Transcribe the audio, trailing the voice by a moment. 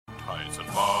Tights and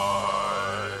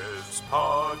Fights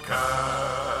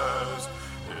podcast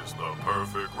is the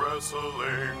perfect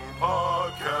wrestling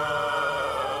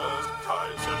podcast.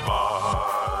 Tights and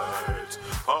Fights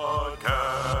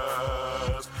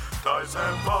podcast. Tights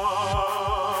and Fights.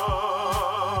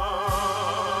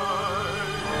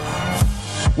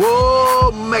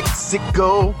 Whoa,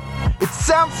 Mexico. It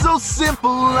sounds so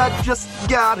simple, I just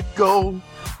gotta go.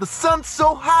 The sun's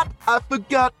so hot, I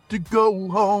forgot to go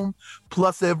home.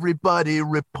 Plus, everybody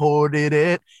reported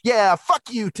it. Yeah, fuck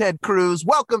you, Ted Cruz.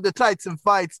 Welcome to Tights and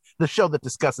Fights, the show that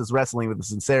discusses wrestling with the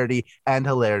sincerity and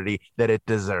hilarity that it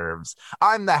deserves.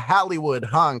 I'm the Hollywood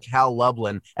hunk, Hal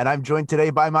Lublin, and I'm joined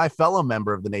today by my fellow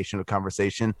member of the Nation of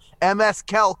Conversation, MS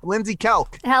Kelk, Lindsay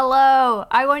Kelk. Hello.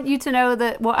 I want you to know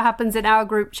that what happens in our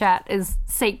group chat is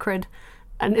sacred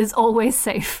and is always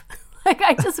safe. Like,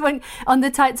 I just went on the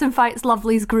Tights and Fights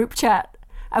Lovelies group chat.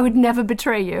 I would never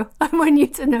betray you. I want you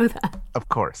to know that. Of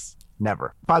course.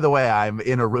 Never. By the way, I'm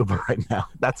in Aruba right now.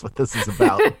 That's what this is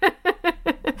about.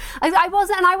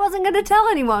 I wasn't going to tell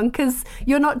anyone because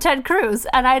you're not Ted Cruz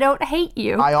and I don't hate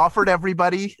you. I offered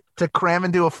everybody to cram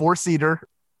into a 4-seater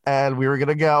and we were going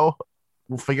to go.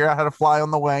 We'll figure out how to fly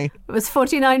on the way. It was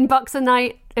 $49 a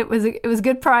night. It was a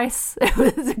good price. It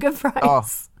was a good price. Oh.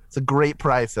 It's a great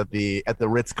price at the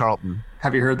Ritz-Carlton.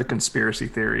 Have you heard the conspiracy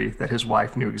theory that his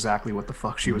wife knew exactly what the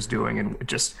fuck she was doing and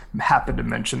just happened to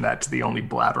mention that to the only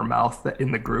blabbermouth that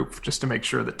in the group just to make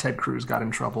sure that Ted Cruz got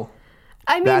in trouble?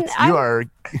 I mean, you are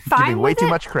giving way too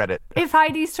much credit. If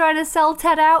Heidi's trying to sell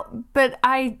Ted out, but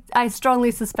I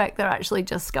strongly suspect they're actually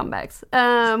just scumbags,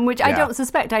 which I don't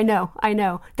suspect. I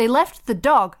know. They left the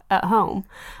dog at home,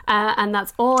 and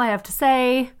that's all I have to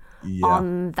say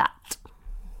on that.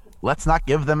 Let's not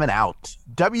give them an out.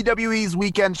 WWE's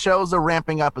weekend shows are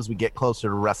ramping up as we get closer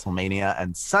to WrestleMania,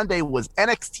 and Sunday was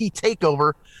NXT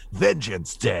TakeOver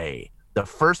Vengeance Day, the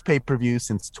first pay-per-view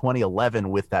since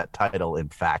 2011 with that title, in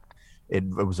fact. It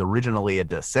was originally a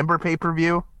December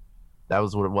pay-per-view. That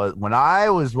was what it was. When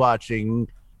I was watching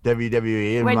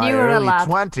WWE in my early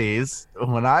 20s,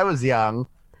 when I was young,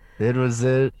 it was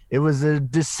a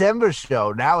December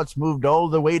show. Now it's moved all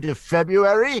the way to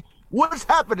February. What's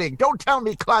happening? Don't tell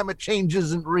me climate change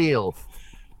isn't real.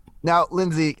 Now,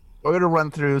 Lindsay, we're going to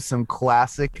run through some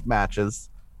classic matches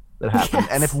that happened.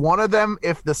 Yes. And if one of them,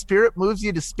 if the spirit moves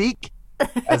you to speak,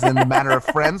 as in the manner of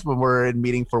friends when we're in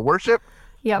meeting for worship,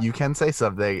 you can say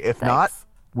something. If not,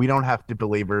 we don't have to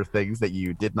belabor things that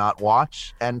you did not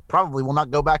watch and probably will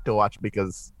not go back to watch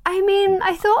because... I mean,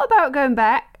 I thought about going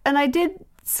back and I did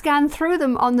scan through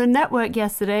them on the network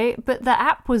yesterday, but the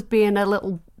app was being a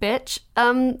little bitch.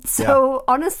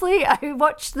 Honestly, I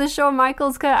watched the Shawn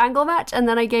Michaels Kurt Angle match and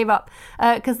then I gave up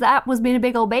because the app was being a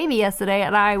big old baby yesterday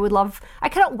and I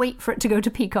cannot wait for it to go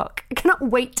to Peacock. I cannot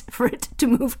wait for it to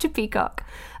move to Peacock.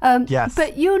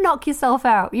 But you knock yourself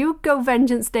out. You go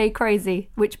Vengeance Day crazy,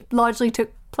 which largely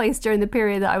took place during the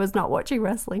period that I was not watching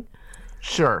wrestling.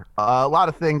 Sure. A lot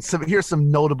of things. So here's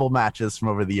some notable matches from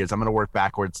over the years. I'm going to work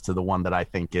backwards to the one that I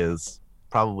think is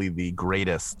probably the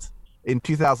greatest. In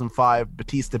 2005,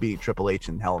 Batista beat Triple H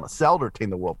in Hell in a Cell to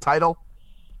retain the world title.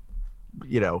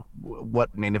 You know,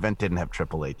 what main event didn't have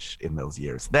Triple H in those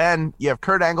years? Then you have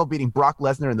Kurt Angle beating Brock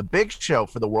Lesnar in the Big Show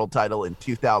for the world title in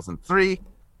 2003.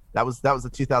 That was the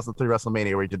 2003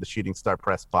 WrestleMania where he did the shooting star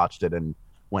press, botched it, and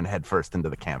went headfirst into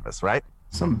the canvas, right?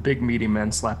 Some big meaty men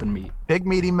slapping meat. Big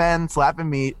meaty men slapping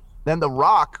meat. Then The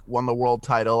Rock won the world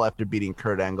title after beating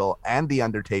Kurt Angle and The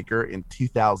Undertaker in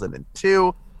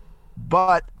 2002.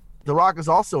 But The Rock is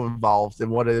also involved in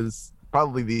what is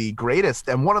probably the greatest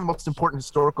and one of the most important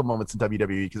historical moments in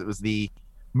WWE because it was the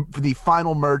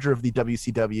final merger of the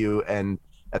WCW and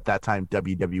at that time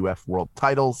WWF world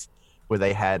titles where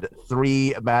they had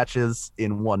 3 matches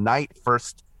in one night.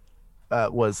 First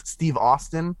was Steve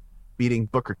Austin beating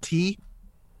Booker T,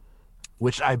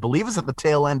 which I believe is at the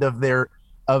tail end of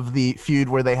the feud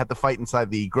where they had to fight inside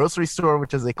the grocery store,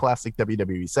 which is a classic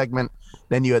WWE segment.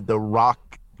 Then you had The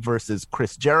Rock versus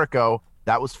Chris Jericho.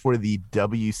 That was for the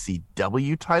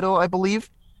WCW title, I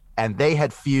believe. And they had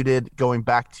feuded going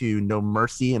back to No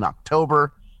Mercy in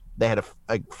October. They had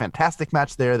a fantastic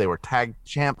match there. They were tag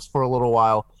champs for a little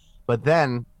while. But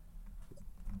then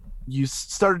you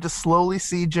started to slowly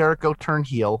see Jericho turn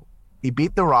heel. He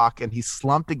beat The Rock and he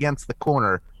slumped against the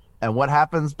corner. And what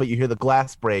happens? But you hear the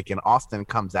glass break and Austin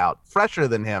comes out fresher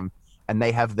than him and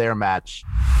they have their match.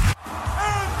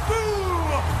 And new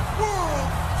world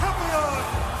champion,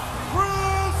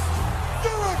 Chris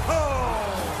Jericho!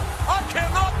 I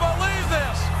cannot believe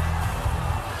this!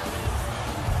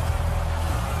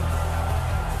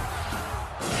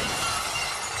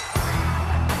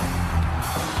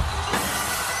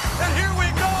 And here we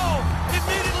go!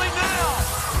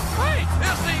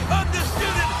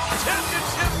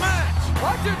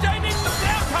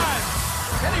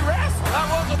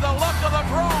 the luck of the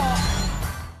draw.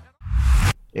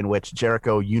 in which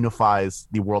Jericho unifies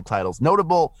the world titles.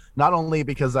 Notable not only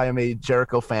because I am a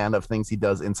Jericho fan of things he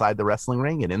does inside the wrestling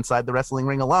ring and inside the wrestling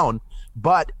ring alone,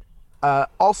 but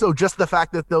also just the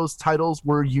fact that those titles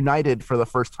were united for the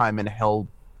first time and held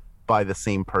by the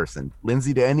same person.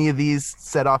 Lindsay, do any of these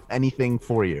set off anything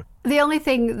for you? The only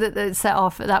thing that set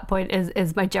off at that point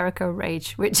is my Jericho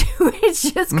rage, which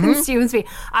just consumes me.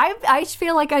 I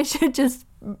feel like I should just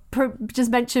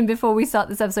mention before we start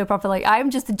this episode properly, I'm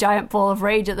just a giant ball of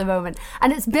rage at the moment,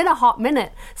 and it's been a hot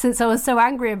minute since I was so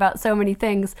angry about so many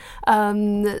things.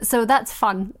 So that's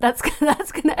fun. That's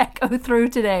gonna echo through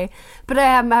today. But I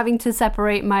am having to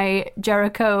separate my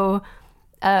Jericho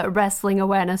wrestling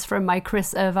awareness from my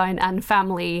Chris Irvine and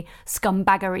family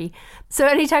scumbaggery. So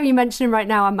anytime you mention him right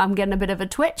now, I'm getting a bit of a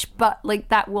twitch, but like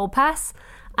that will pass.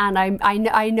 And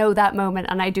I know that moment,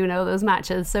 and I do know those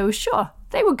matches. So sure,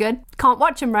 they were good. Can't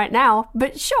watch them right now,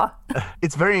 but sure.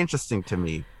 It's very interesting to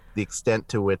me the extent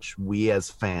to which we as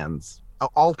fans,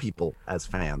 all people as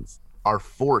fans, are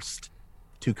forced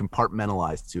to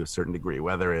compartmentalize to a certain degree,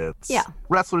 whether it's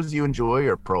wrestlers you enjoy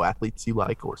or pro athletes you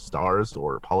like or stars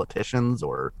or politicians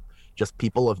or just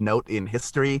people of note in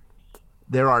history.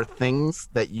 There are things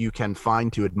that you can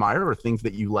find to admire or things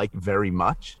that you like very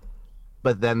much,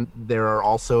 but then there are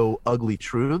also ugly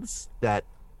truths that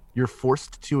you're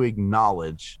forced to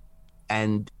acknowledge,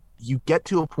 and you get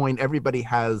to a point everybody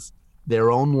has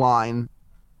their own line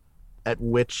at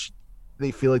which they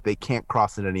feel like they can't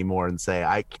cross it anymore and say,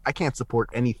 I can't support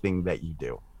anything that you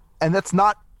do. And that's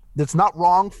not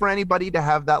wrong for anybody to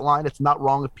have that line. It's not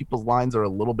wrong if people's lines are a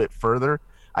little bit further.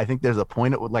 I think there's a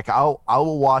point at like I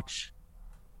will watch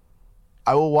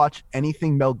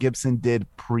anything Mel Gibson did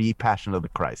pre Passion of the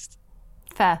Christ.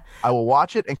 Fair. I will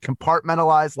watch it and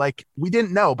compartmentalize like we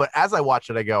didn't know, but as I watch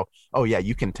it I go, oh yeah,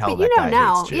 you can tell but that guy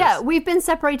now, hates cheers. yeah, we've been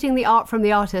separating the art from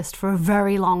the artist for a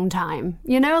very long time.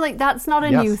 You know, like that's not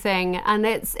a new thing, and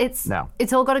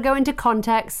it's all got to go into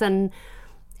context, and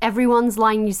everyone's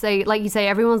line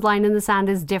everyone's line in the sand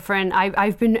is different.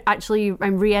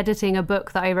 I'm re-editing a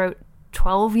book that I wrote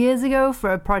 12 years ago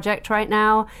for a project right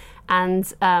now.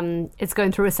 And it's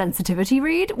going through a sensitivity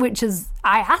read, which is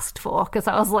I asked for because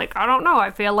I was like, I don't know.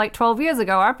 I feel like 12 years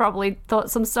ago, I probably thought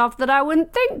some stuff that I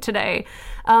wouldn't think today.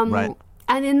 Right.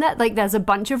 And in that, like, there's a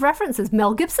bunch of references.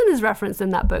 Mel Gibson is referenced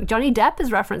in that book. Johnny Depp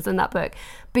is referenced in that book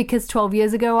because 12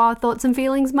 years ago, our thoughts and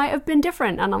feelings might have been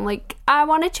different. And I'm like, I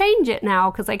want to change it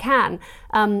now because I can.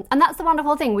 And that's the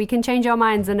wonderful thing. We can change our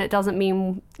minds, and it doesn't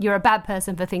mean you're a bad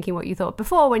person for thinking what you thought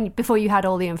before you had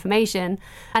all the information.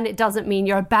 And it doesn't mean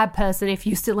you're a bad person if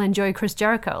you still enjoy Chris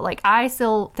Jericho. Like, I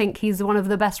still think he's one of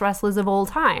the best wrestlers of all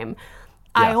time.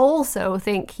 Yeah. I also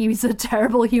think he's a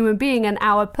terrible human being, and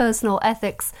our personal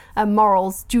ethics and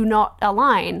morals do not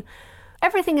align.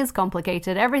 Everything is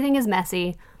complicated. Everything is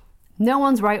messy. No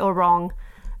one's right or wrong,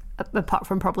 apart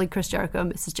from probably Chris Jericho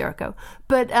and Mrs. Jericho.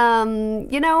 But,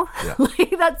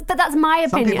 that's my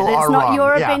opinion. It's not wrong.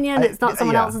 Your opinion. It's not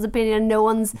someone else's opinion. No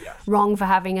one's wrong for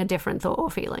having a different thought or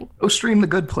feeling. Go stream The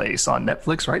Good Place on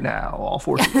Netflix right now. All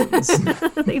 4 seasons.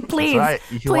 Please. That's right.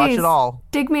 You can watch it all.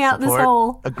 Dig me out this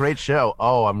hole. A great show.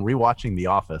 Oh, I'm rewatching The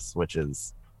Office, which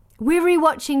is... We're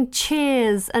rewatching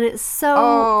Cheers, and it's so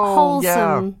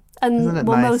wholesome. Yeah. And nice?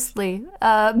 Mostly.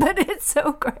 But it's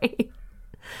so great.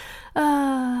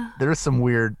 There's some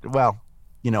weird,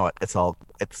 you know what, it's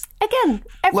again,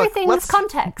 everything with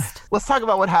context. Let's talk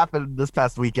about what happened this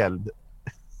past weekend.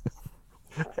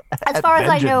 As far as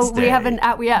I know, we haven't.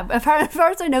 As far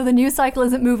as I know, the news cycle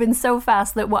isn't moving so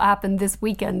fast that what happened this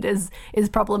weekend is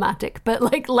problematic.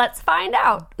 But let's find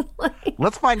out.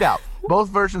 Let's find out. Both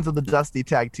versions of the Dusty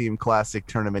Tag Team Classic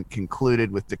tournament concluded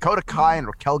with Dakota Kai and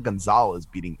Raquel Gonzalez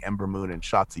beating Ember Moon and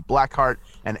Shotzi Blackheart,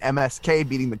 and MSK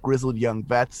beating the Grizzled Young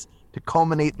Vets to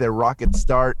culminate their rocket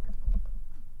start.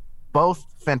 Both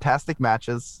fantastic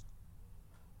matches.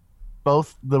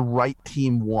 Both the right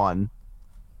team won.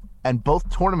 And both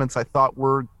tournaments I thought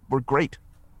were great.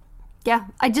 Yeah,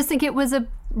 I just think it was a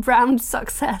round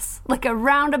success. Like a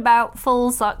roundabout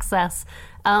full success.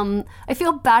 I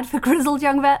feel bad for Grizzled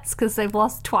Young Vets because they've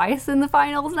lost twice in the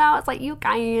finals now. It's like, you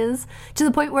guys. To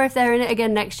the point where if they're in it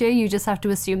again next year, you just have to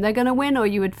assume they're going to win, or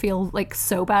you would feel like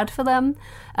so bad for them.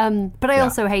 But I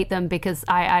also hate them because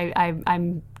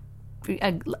I'm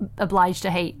obliged to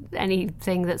hate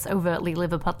anything that's overtly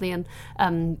Liverpudlian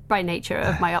by nature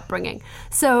of my upbringing.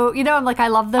 So, I'm like, I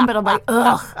love them, but I'm like,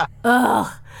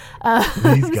 ugh.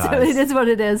 These guys. So it is what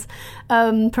it is.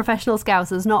 Professional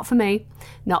Scousers, not for me.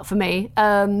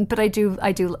 But I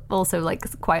do also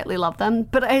quietly love them.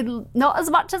 But not as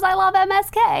much as I love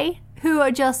MSK, who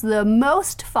are just the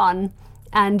most fun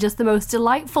and just the most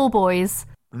delightful boys.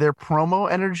 Their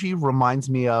promo energy reminds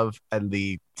me of, and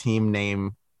the team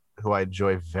name, who I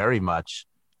enjoy very much,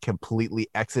 completely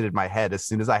exited my head as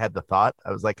soon as I had the thought.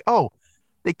 I was like, oh,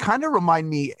 they kind of remind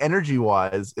me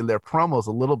energy-wise in their promos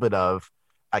a little bit of,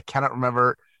 I cannot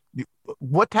remember.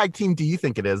 What tag team do you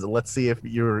think it is? Let's see if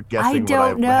you're guessing. I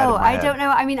don't know.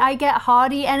 I mean, I get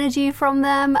Hardy energy from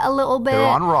them a little bit. They're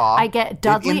on Raw. I get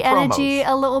Dudley energy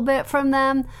a little bit from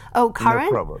them. Oh,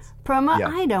 current promo? Yeah.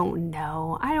 I don't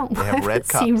know. I haven't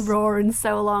seen Raw in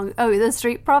so long. Oh, the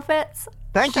Street Profits?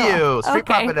 Thank you. Street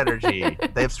Profit energy.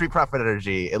 They have Street Profit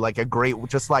energy. Like a great,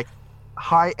 just like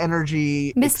high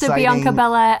energy, Mr. exciting... Bianca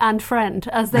Belair and friend,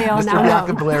 as they are now. Mr.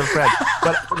 Bianca Belair and friend.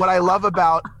 But what I love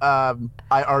about, I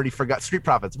already forgot, Street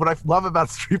Profits. What I love about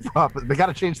Street Profits, they got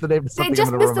to change the name to something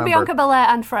just I'm going to Mr. remember. Bianca Belair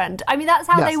and friend. I mean, that's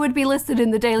how they would be listed in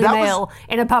the Daily Mail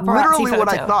in a paparazzi literally photo. What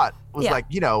I thought was like,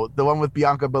 you know, the one with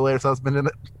Bianca Belair's husband in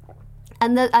it.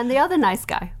 And the other nice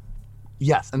guy.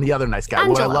 Yes, and the other nice guy.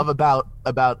 Angelo. What I love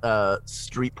about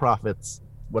Street Profits,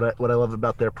 what I love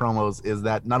about their promos is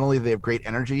that not only do they have great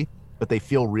energy, but they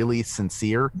feel really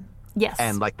sincere. Yes.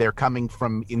 And like they're coming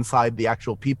from inside the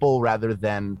actual people rather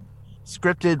than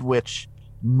scripted, which,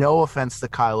 no offense to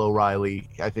Kyle O'Reilly,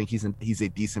 I think he's a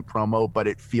decent promo, but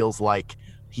it feels like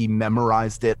he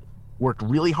memorized it, worked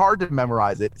really hard to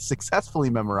memorize it,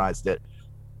 successfully memorized it,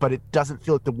 but it doesn't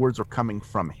feel like the words are coming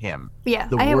from him. Yeah,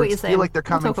 the I hear what you're words saying. feel like they're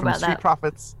coming from Street that.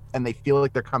 Profits, and they feel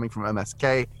like they're coming from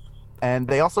MSK, and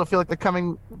they also feel like they're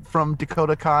coming from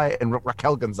Dakota Kai and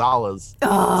Raquel Gonzalez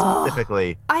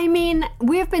specifically. I mean,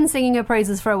 we've been singing her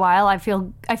praises for a while. I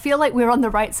feel like we're on the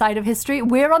right side of history.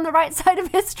 We're on the right side of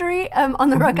history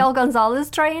on the Raquel Gonzalez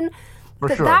train.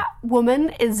 For sure. That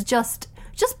woman is just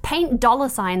paint dollar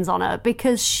signs on her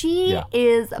because she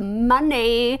is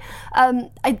money.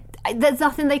 There's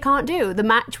nothing they can't do. The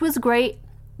match was great.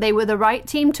 They were the right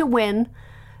team to win.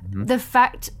 The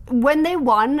fact when they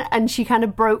won and she kind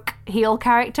of broke heel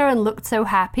character and looked so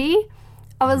happy,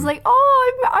 I was like,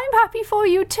 oh, I'm happy for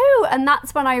you too. And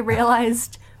that's when I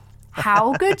realized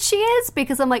how good she is,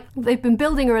 because I'm like, they've been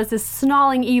building her as this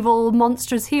snarling, evil,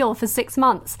 monstrous heel for 6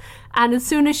 months. And as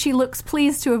soon as she looks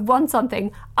pleased to have won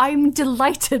something, I'm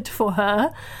delighted for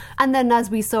her. And then as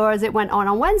we saw as it went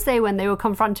on Wednesday when they were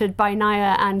confronted by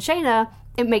Nia and Shayna,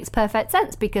 it makes perfect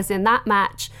sense because in that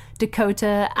match,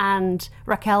 Dakota and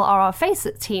Raquel are our face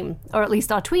team, or at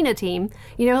least our tweener team.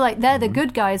 You know, like they're the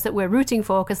good guys that we're rooting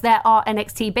for because they're our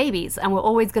NXT babies, and we're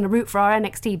always going to root for our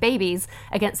NXT babies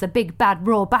against the big bad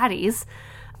Raw baddies.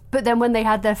 But then when they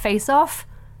had their face off,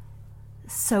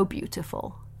 so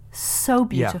beautiful. So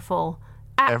beautiful.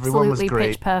 Yeah. Absolutely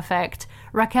pitch perfect.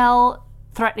 Raquel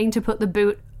threatening to put the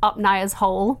boot up Nia's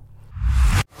hole.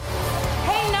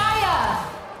 Hey, Nia!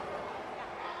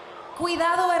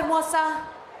 Cuidado, hermosa.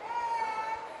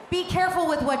 Be careful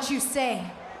with what you say.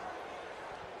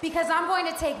 Because I'm going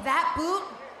to take that boot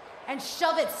and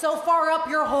shove it so far up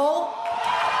your hole,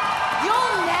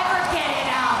 you'll never get it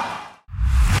out.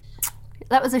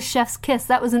 That was a chef's kiss.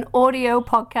 That was an audio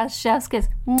podcast chef's kiss.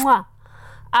 Mwah.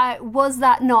 Was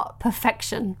that not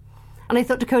perfection? And I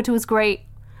thought Dakota was great.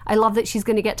 I love that she's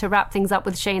going to get to wrap things up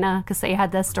with Shayna because they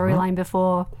had their storyline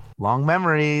before. Long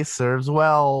memory serves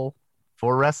well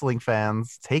for wrestling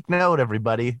fans. Take note,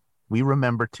 everybody. We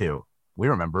remember too. We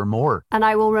remember more. And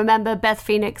I will remember Beth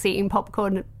Phoenix eating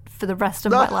popcorn for the rest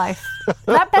of my life.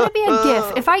 That better be a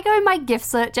GIF. If I go in my GIF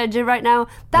search engine right now,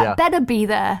 that better be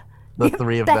there. The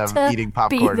three of them eating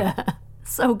popcorn. Be there.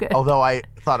 So good. Although I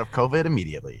thought of COVID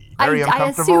immediately. Very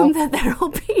uncomfortable. I assume that they're all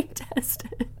being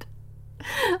tested.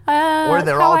 Or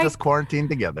they're all just quarantined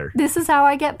together. This is how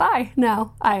I get by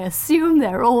now. I assume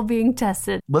they're all being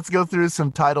tested. Let's go through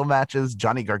some title matches.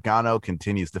 Johnny Gargano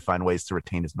continues to find ways to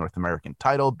retain his North American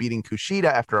title, beating Kushida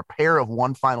after a pair of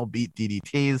one final beat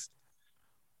DDTs.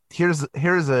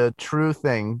 Here's a true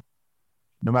thing,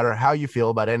 no matter how you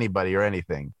feel about anybody or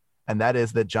anything, and that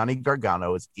is that Johnny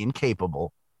Gargano is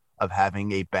incapable of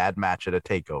having a bad match at a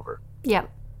takeover. Yeah.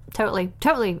 Totally.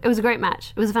 It was a great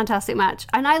match. It was a fantastic match.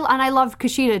 And I loved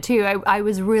Kushida too. I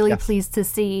was really pleased to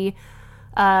see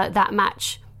that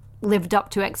match lived up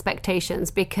to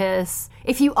expectations, because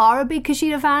if you are a big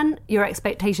Kushida fan, your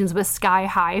expectations were sky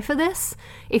high for this.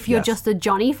 If you're just a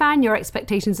Johnny fan, your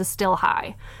expectations are still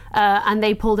high. And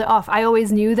they pulled it off. I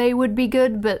always knew they would be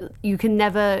good, but you can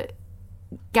never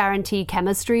guarantee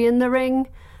chemistry in the ring.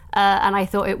 And I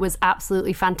thought it was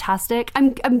absolutely fantastic.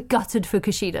 I'm gutted for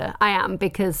Kushida. I am,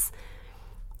 because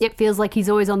it feels like he's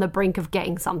always on the brink of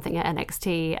getting something at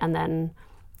NXT and then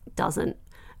doesn't.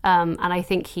 And I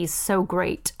think he's so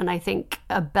great. And I think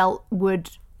a belt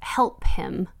would help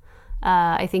him.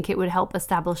 I think it would help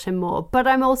establish him more. But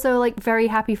I'm also like very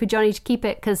happy for Johnny to keep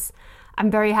it because I'm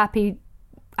very happy.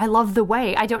 I love the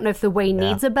Way. I don't know if the Way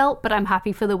needs a belt, but I'm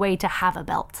happy for the Way to have a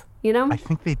belt. You know? I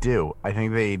think they do. I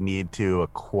think they need to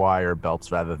acquire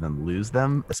belts rather than lose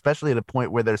them, especially at a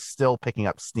point where they're still picking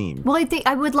up steam. Well, I think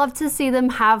I would love to see them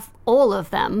have all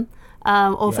of them,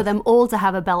 or for them all to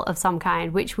have a belt of some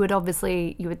kind, which would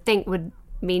obviously, you would think, would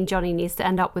mean Johnny needs to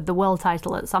end up with the world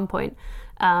title at some point.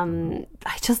 I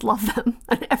just love them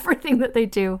and everything that they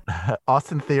do.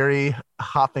 Austin Theory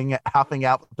hopping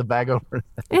out with the bag over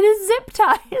In his zip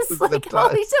ties. Like, oh,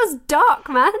 he's so dark,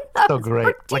 man. That so was great,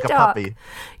 pretty like dark. a puppy.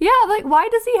 Yeah, like, why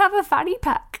does he have a fanny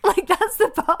pack? Like, that's the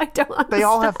part I don't understand. They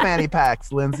all have fanny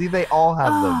packs, Lindsay. They all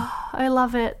have them. I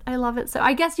love it. I love it. So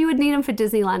I guess you would need them for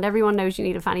Disneyland. Everyone knows you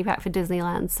need a fanny pack for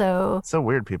Disneyland. So So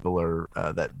weird people are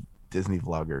that Disney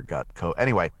vlogger got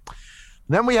Anyway,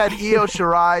 then we had Io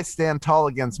Shirai stand tall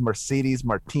against Mercedes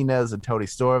Martinez and Toni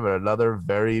Storm in another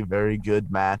very, very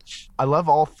good match. I love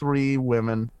all three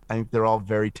women. I think they're all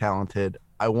very talented.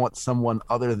 I want someone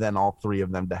other than all three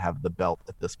of them to have the belt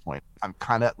at this point. I'm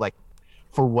kind of like,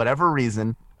 for whatever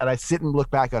reason, and I sit and look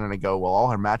back on it and go, well, all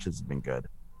her matches have been good.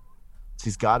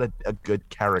 She's got a good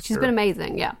character. she's been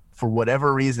amazing. Yeah. For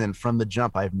whatever reason, from the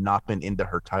jump, I've not been into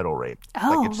her title reign.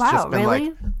 Oh, it's wow, just been really?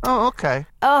 like, oh, okay.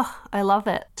 Oh, I love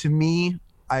it. To me,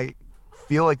 I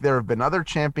feel like there have been other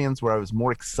champions where I was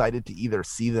more excited to either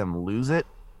see them lose it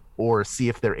or see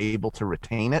if they're able to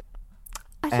retain it.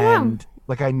 I don't know. And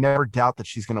like, I never doubt that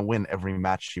she's going to win every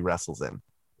match she wrestles in.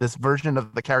 This version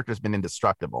of the character has been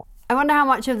indestructible. I wonder how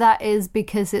much of that is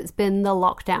because it's been the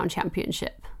lockdown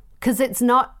championship. Because it's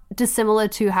not dissimilar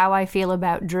to how I feel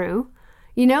about Drew.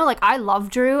 You know, like, I love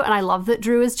Drew and I love that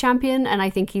Drew is champion and I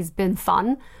think he's been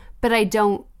fun, but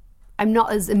I'm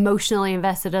not as emotionally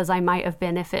invested as I might have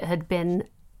been if it had been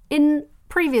in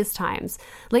previous times.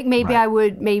 Like, maybe Right. I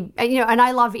would, and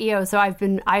I love Io, so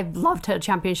I've loved her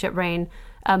championship reign.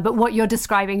 But what you're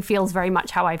describing feels very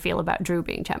much how I feel about Drew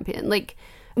being champion. Like,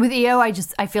 with Io,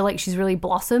 I feel like she's really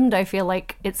blossomed. I feel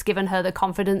like it's given her the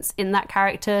confidence in that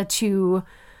character to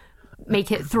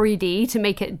make it 3D, to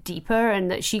make it deeper,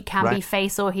 and that she can be Right.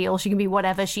 face or heel. She can be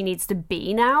whatever she needs to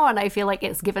be now. And I feel like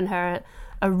it's given her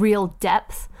a real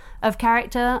depth of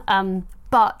character.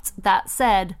 But that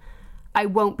said, I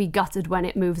won't be gutted when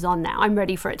it moves on now. I'm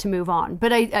ready for it to move on.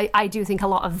 But I do think a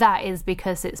lot of that is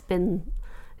because it's been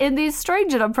in these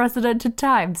strange and unprecedented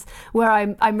times where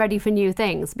I'm ready for new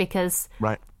things, because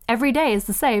Right. every day is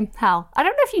the same, Hal. I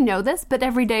don't know if you know this, but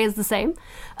every day is the same.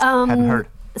 Hadn't heard.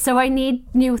 So I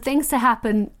need new things to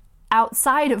happen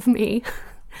outside of me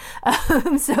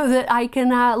so that I can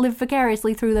live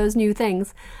vicariously through those new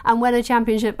things. And when a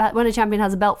champion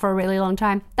has a belt for a really long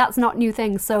time, that's not new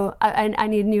things. So I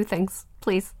need new things,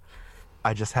 please.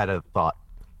 I just had a thought.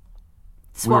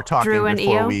 Swap talking Drew and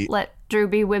before Io. we- Let Drew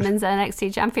be women's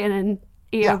NXT champion and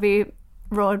Io Yeah. be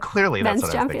Raw Clearly, that's men's what I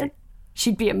was champion. thinking.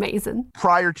 She'd be amazing.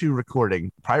 Prior to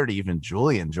even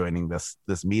Julian joining this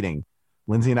meeting,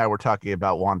 Lindsay and I were talking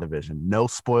about WandaVision. No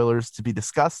spoilers to be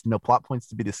discussed, no plot points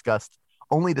to be discussed,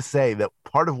 only to say that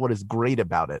part of what is great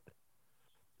about it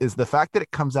is the fact that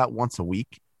it comes out once a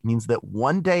week means that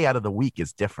one day out of the week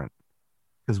is different.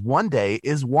 Because one day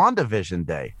is WandaVision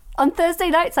Day. On Thursday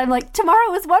nights, I'm like,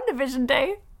 tomorrow is WandaVision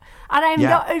Day. And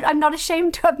I'm not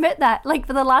ashamed to admit that. Like,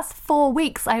 for the last 4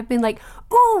 weeks, I've been like,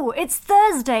 ooh, it's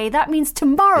Thursday. That means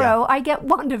tomorrow I get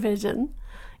WandaVision.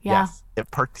 Yeah. Yes. It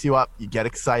perks you up. You get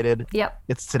excited. Yep.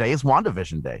 Today is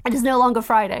WandaVision Day. It is no longer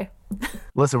Friday.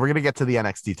 Listen, we're going to get to the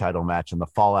NXT title match and the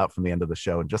fallout from the end of the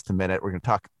show in just a minute. We're going to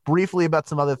talk briefly about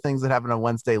some other things that happened on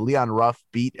Wednesday. Leon Ruff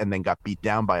beat and then got beat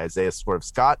down by Isaiah Swerve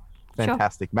Scott.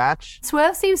 Fantastic match.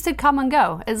 Swerve seems to come and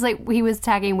go. It's like he was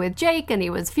tagging with Jake and he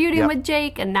was feuding with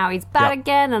Jake and now he's back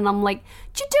again. And I'm like,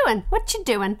 what you doing? What you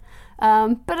doing?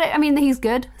 But I mean, he's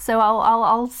good. So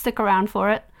I'll stick around for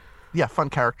it. Yeah, fun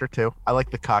character too. I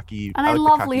like the cocky. And I like the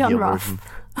love cocky Leon heel Ruff. version.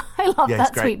 I love Yeah, he's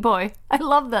that great. sweet boy. I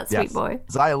love that sweet Yes. boy.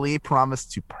 Zia Lee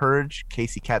promised to purge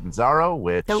Casey Catanzaro,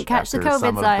 which Don't catch the after COVID,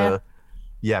 some of Zia.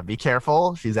 Yeah, be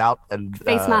careful. She's out. And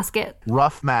Face mask it.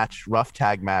 rough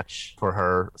tag match for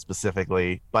her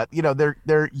specifically. But you know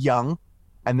they're young,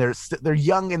 and they're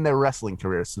young in their wrestling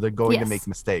careers, so they're going to Yes. make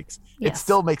mistakes. It Yes.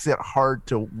 still makes it hard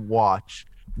to watch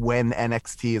when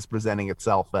NXT is presenting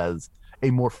itself as a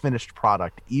more finished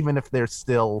product, even if they're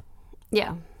still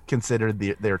Yeah. considered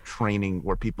their training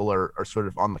where people are sort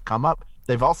of on the come up.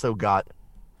 They've also got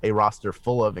a roster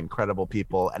full of incredible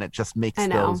people, and it just makes I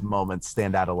know. those moments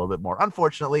stand out a little bit more.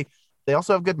 Unfortunately, they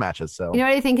also have good matches. So You know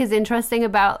what I think is interesting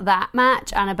about that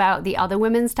match and about the other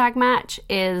women's tag match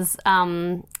is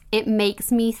it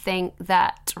makes me think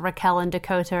that Raquel and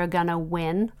Dakota are gonna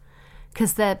win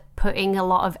because they're putting a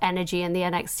lot of energy in the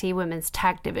NXT women's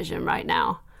tag division right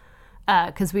now.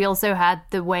 Because we also had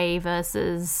the Way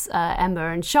versus Emma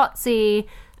and Shotzi,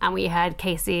 and we had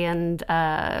Casey and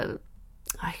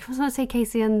I was going to say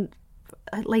Casey and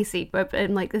Lacey, but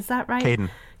I'm like, is that right?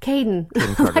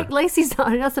 Caden. Like Lacey's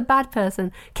not, that's a bad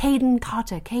person. Caden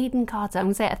Carter. I'm going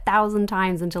to say it 1,000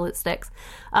 times until it sticks.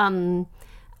 And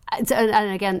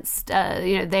against,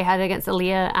 they had against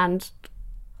Aaliyah and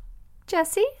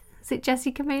Jessie. Is it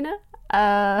Jessie Kamina?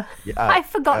 I've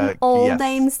forgotten all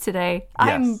names today.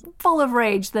 I'm full of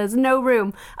rage. There's no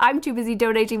room. I'm too busy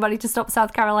donating money to stop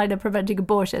South Carolina preventing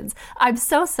abortions. I'm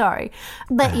so sorry.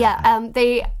 But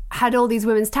they had all these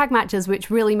women's tag matches, which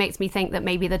really makes me think that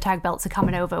maybe the tag belts are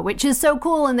coming over, which is so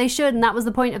cool, and they should, and that was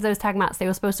the point of those tag mats. They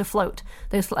were supposed to float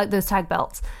those tag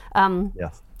belts.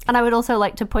 Yes. And I would also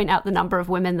like to point out the number of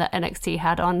women that NXT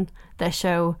had on their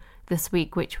show this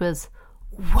week, which was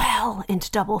well into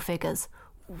double figures.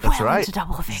 That's right. Into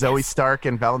double figures. Zoe Stark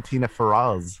and Valentina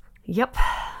Feroz Yep.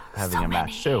 having a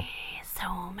match too.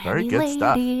 So many Very good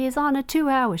stuff. ladies on a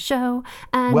 2-hour show,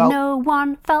 and Well- no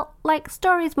one felt like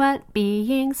stories weren't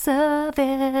being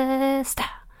serviced.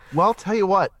 Well, tell you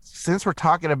what, since we're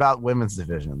talking about women's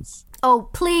divisions, Oh,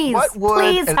 please, what would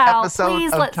please, an Hal, episode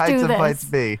please, of let's Tights do and this. Fights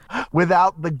be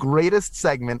without the greatest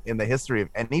segment in the history of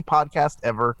any podcast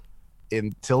ever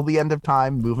until the end of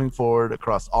time, moving forward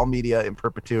across all media in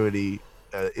perpetuity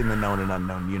in the known and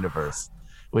unknown universe,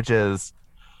 which is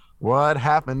what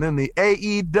happened in the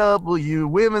AEW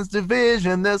women's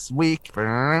division this week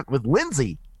with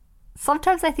Lindsay.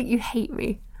 Sometimes I think you hate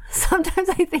me. Sometimes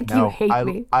I think you No, hate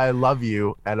me. I love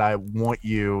you, and I want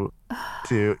you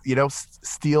to,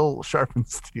 steel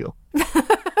sharpens steel.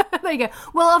 There you go.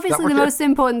 Well, obviously, the work it? most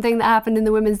important thing that happened in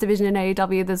the women's division in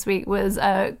AEW this week was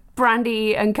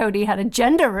Brandy and Cody had a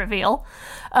gender reveal,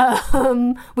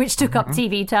 which took up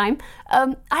TV time.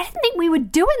 I didn't think we were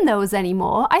doing those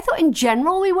anymore. I thought in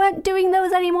general we weren't doing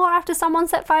those anymore after someone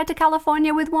set fire to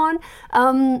California with one.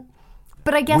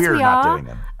 But I guess We're we not are. doing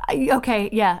them. Okay.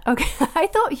 I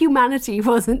thought humanity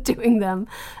wasn't doing them,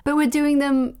 but we're doing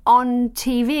them on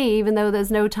TV, even though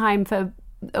there's no time for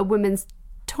a women's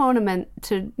tournament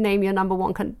to name your number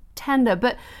one contender.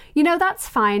 But that's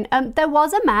fine. There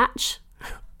was a match.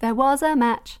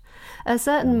 A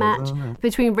certain match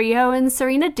between Riho and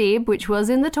Serena Deeb, which was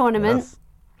in the tournament.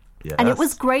 Yes. And it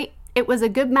was great. It was a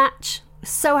good match.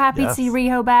 So happy to see Yes.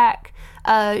 Riho back.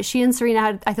 She and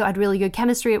Serena had really good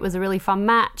chemistry. It was a really fun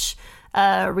match.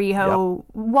 Riho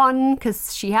won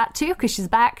because she had to, because she's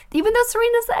back. Even though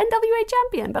Serena's the NWA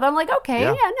champion. But I'm like,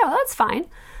 okay, that's fine.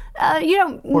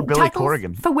 Or Billy titles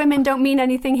Corrigan. for women don't mean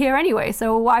anything here anyway,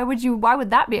 so why would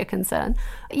that be a concern?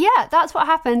 Yeah, that's what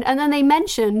happened. And then they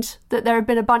mentioned that there had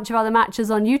been a bunch of other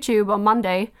matches on YouTube on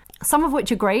Monday, some of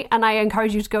which are great, and I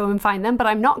encourage you to go and find them, but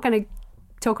I'm not going to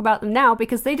talk about them now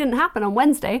because they didn't happen on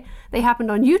Wednesday. They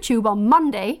happened on YouTube on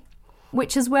Monday,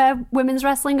 which is where women's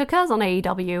wrestling occurs on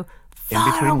AEW.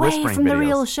 Far between away whispering from the videos.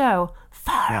 real show.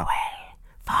 Far away.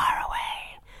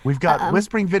 We've got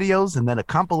whispering videos and then a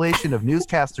compilation of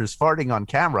newscasters farting on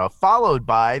camera, followed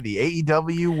by the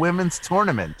AEW women's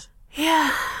tournament.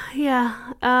 Yeah.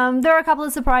 There were a couple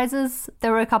of surprises.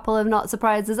 There were a couple of not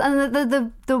surprises, and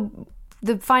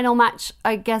the final match,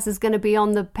 I guess, is going to be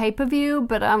on the pay-per-view.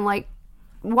 But I'm like,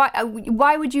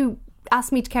 why would you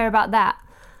ask me to care about that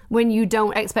when you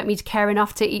don't expect me to care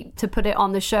enough to put it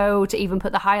on the show, to even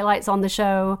put the highlights on the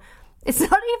show? It's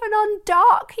not even on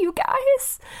Dark, you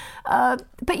guys.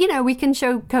 But, we can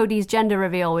show Cody's gender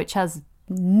reveal, which has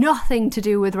nothing to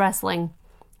do with wrestling.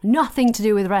 Nothing to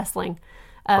do with wrestling.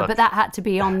 But that had to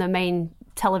be on the main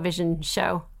television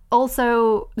show.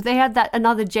 Also, they had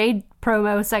another Jade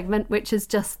promo segment, which is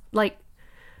just like,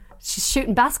 she's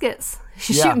shooting baskets.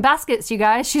 She's shooting baskets, you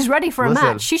guys. She's ready for a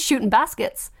match. She's shooting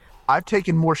baskets. I've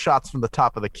taken more shots from the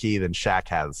top of the key than Shaq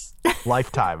has.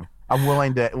 Lifetime. I'm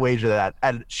willing to wager that.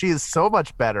 And she is so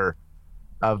much better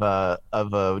of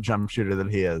a jump shooter than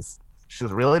he is. She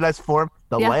has really nice form.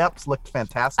 The layups looked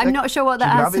fantastic. I'm not sure what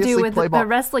that She can has to do obviously with play ball. the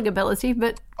wrestling ability,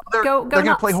 but They're go going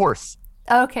to nuts. play horse.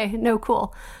 Okay, no,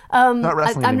 cool. Not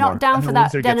wrestling I'm anymore. not down And for the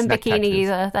that loser gets denim neck bikini tattoos.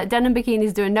 either. That denim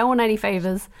bikini's doing no one any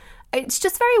favors. It's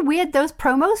just very weird. Those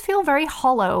promos feel very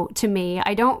hollow to me.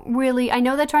 I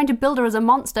know they're trying to build her as a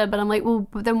monster, but I'm like, well,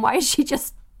 then why is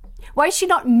she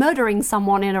not murdering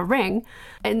someone in a ring?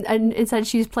 And instead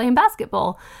she's playing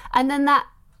basketball. And then that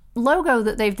logo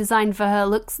that they've designed for her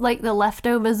looks like the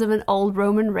leftovers of an old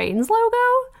Roman Reigns logo.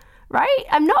 right?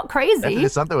 I'm not They have to do crazy,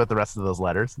 something with the rest of those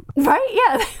letters. right?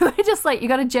 Yeah, they're just like, you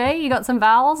got a J, you got some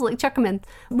vowels, like chuck them in.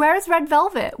 Where's Red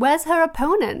Velvet? Where's her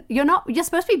opponent? You're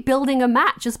supposed to be building a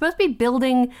match. You're supposed to be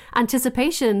building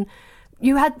anticipation.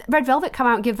 You had Red Velvet come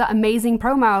out and give that amazing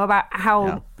promo about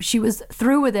how she was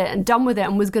through with it and done with it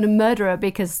and was going to murder her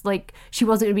because like she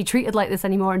wasn't going to be treated like this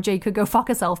anymore and Jay could go fuck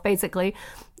herself basically.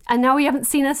 And now we haven't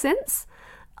seen her since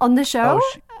on the show.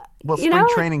 Spring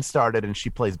training started and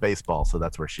she plays baseball, so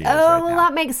that's where she is right well, now.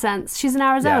 that makes sense. She's in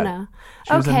Arizona.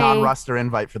 She was a non-roster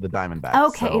invite for the Diamondbacks.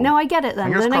 Okay, so no, I get it then.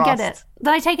 fingers Then I get crossed. it.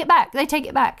 Then I take it back. They take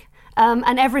it back.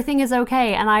 And everything is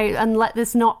okay. And let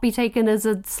this not be taken as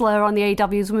a slur on the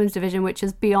AEW's women's division, which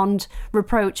is beyond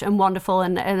reproach and wonderful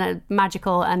and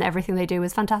magical, and everything they do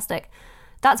is fantastic.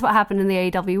 That's what happened in the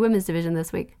AEW women's division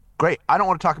this week. Great. I don't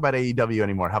want to talk about AEW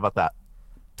anymore. How about that?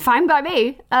 Fine by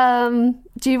me.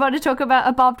 Do you want to talk about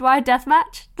a barbed wire death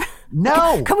match?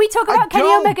 No. Can we talk about Kenny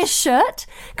Omega's shirt?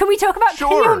 Can we talk about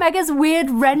Kenny Omega's weird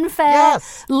Ren Fair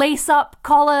lace-up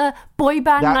collar boy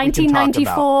band That we can talk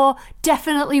 1994?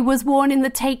 Definitely was worn in the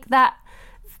Take That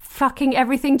fucking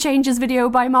Everything Changes video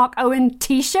by Mark Owen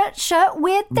t-shirt shirt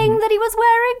weird thing that he was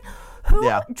wearing. Who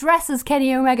dresses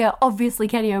Kenny Omega? Obviously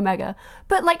Kenny Omega.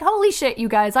 But like, holy shit, you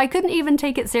guys, I couldn't even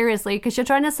take it seriously because you're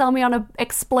trying to sell me on a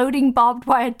exploding barbed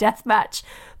wire death match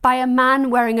by a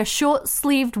man wearing a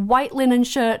short-sleeved white linen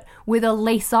shirt with a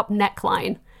lace-up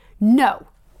neckline. No.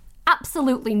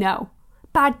 Absolutely no.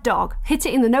 Bad dog. Hit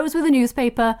it in the nose with a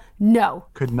newspaper. No.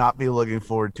 Could not be looking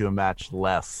forward to a match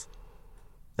less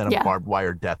than a barbed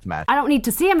wire death match. I don't need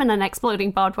to see him in an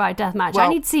exploding barbed wire death match. I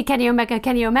need to see Kenny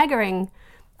Omega-ing.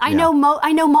 I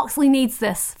know Moxley needs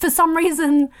this. For some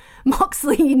reason,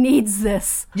 Moxley needs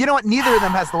this. You know what? Neither of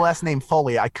them has the last name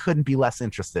Foley. I couldn't be less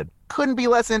interested.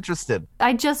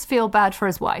 I just feel bad for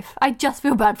his wife. I just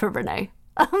feel bad for Renee.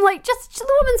 I'm like, just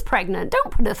the woman's pregnant.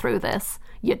 Don't put her through this,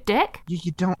 you dick.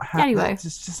 You don't have Anyway.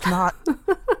 It's just not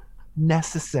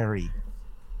necessary.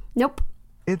 Nope.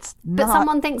 It's not. But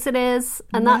someone thinks it is,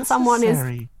 and that someone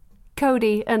is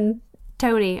Cody and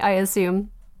Tony, I assume.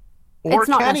 Or it's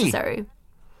not Kenny. necessary.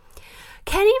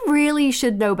 Kenny really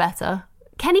should know better.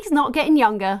 Kenny's not getting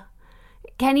younger.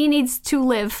 Kenny needs to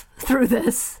live through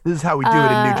this. This is how we do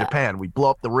it in New Japan. We blow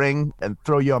up the ring and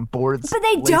throw you on boards. But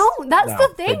they don't. That's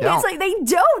the thing. It's like they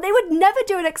don't. They would never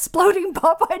do an exploding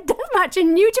barbed wire death match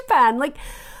in New Japan. Like,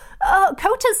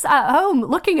 Kota's at home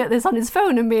looking at this on his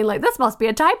phone and being like, this must be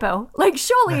a typo. Like,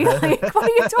 surely, like, what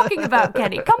are you talking about,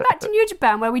 Kenny? Come back to New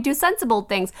Japan where we do sensible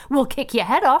things. We'll kick your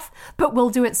head off, but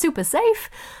we'll do it super safe.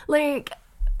 Like,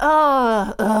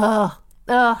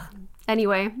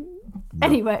 Anyway,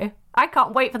 I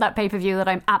can't wait for that pay-per-view that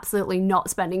I'm absolutely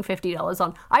not spending $50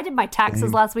 on. I did my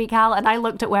taxes last week, Hal, and I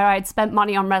looked at where I'd spent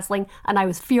money on wrestling, and I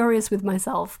was furious with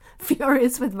myself. You can't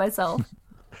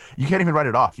even write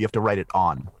it off. You have to write it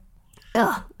on.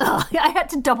 I had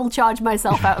to double charge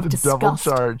myself out of disgust. Double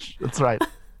charge. That's right.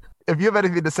 If you have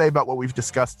anything to say about what we've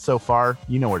discussed so far,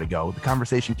 you know where to go. The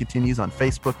conversation continues on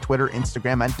Facebook, Twitter,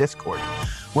 Instagram, and Discord.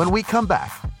 When we come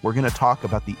back, we're going to talk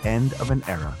about the end of an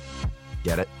era.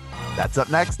 Get it? That's up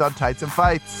next on Tights and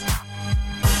Fights.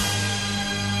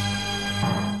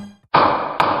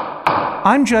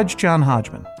 I'm Judge John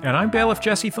Hodgman. And I'm Bailiff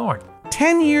Jesse Thorne.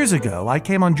 10 years ago, I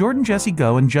came on Jordan Jesse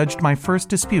Go and judged my first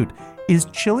dispute. Is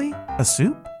chili a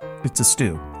soup? It's a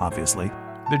stew, obviously.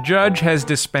 The judge has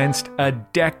dispensed a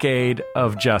decade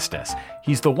of justice.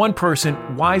 He's the one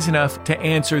person wise enough to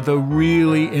answer the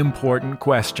really important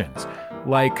questions,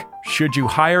 like, should you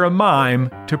hire a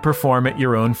mime to perform at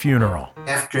your own funeral?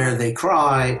 After they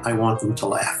cry, I want them to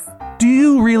laugh. Do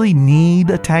you really need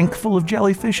a tank full of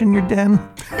jellyfish in your den?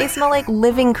 They smell like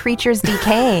living creatures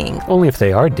decaying. Only if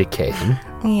they are decaying.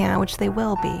 Yeah, which they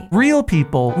will be. Real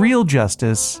people, real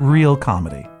justice, real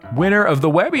comedy. Winner of the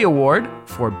Webby Award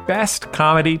for Best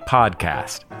Comedy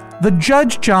Podcast. The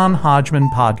Judge John Hodgman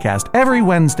Podcast, every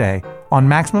Wednesday on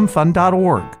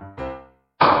MaximumFun.org.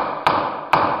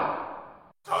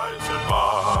 Tights and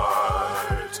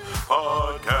Fights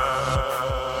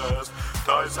Podcast.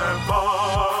 Tights and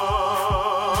Fights.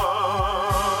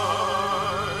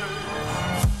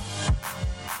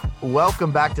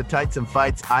 Welcome back to Tights and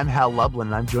Fights. I'm Hal Lublin,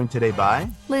 and I'm joined today by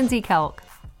Lindsay Kelk.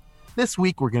 This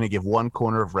week, we're going to give one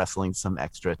corner of wrestling some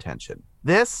extra attention.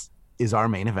 This is our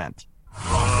main event. Let's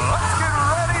get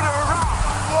ready to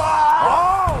rock!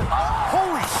 Whoa!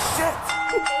 Holy shit!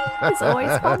 It's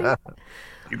always funny.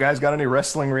 You guys got any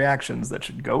wrestling reactions that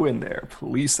should go in there?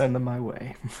 Please send them my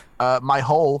way. My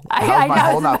hole. I my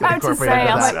hole was not about to say,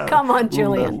 I'm like, come on,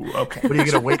 Julian. Ooh, okay. What are you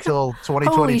going to wait till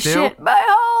 2022? Holy shit, my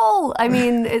hole! I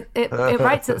mean, it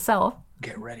writes itself.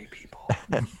 Get ready, people.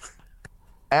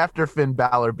 After Finn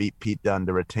Balor beat Pete Dunne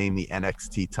to retain the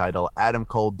NXT title, Adam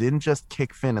Cole didn't just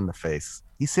kick Finn in the face.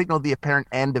 He signaled the apparent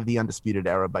end of the Undisputed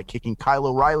Era by kicking Kyle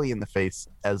O'Reilly in the face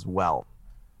as well.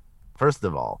 First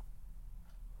of all,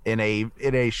 in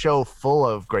a show full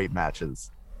of great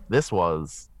matches, this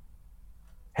was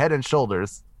head and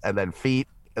shoulders, and then feet,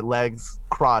 legs,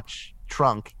 crotch,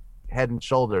 trunk, head and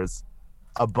shoulders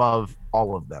above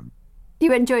all of them.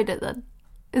 You enjoyed it then,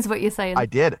 is what you're saying? I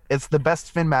did. It's the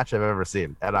best Finn match I've ever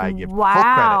seen, and I give full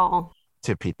credit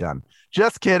to Pete Dunne.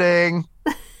 Just kidding.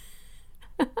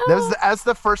 That's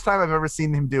the first time I've ever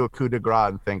seen him do a coup de grace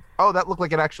and think, oh, that looked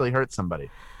like it actually hurt somebody.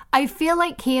 I feel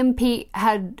like he and Pete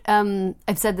had,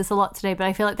 I've said this a lot today, but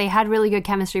I feel like they had really good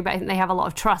chemistry, but I think they have a lot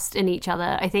of trust in each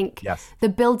other. I think the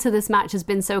build to this match has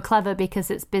been so clever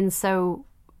because it's been so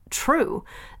true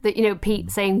that, you know,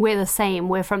 Pete saying, we're the same,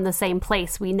 we're from the same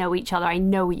place, we know each other, I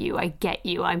know you, I get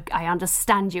you, I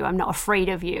understand you, I'm not afraid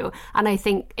of you. And I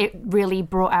think it really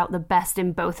brought out the best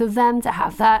in both of them to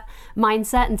have that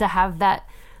mindset and to have that,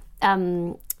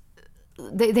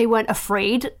 they weren't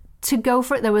afraid to go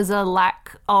for it. There was a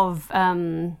lack of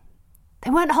they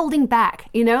weren't holding back,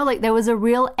 you know, like there was a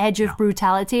real edge of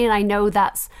brutality, and I know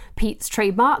that's Pete's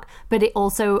trademark, but it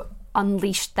also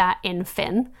unleashed that in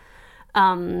Finn.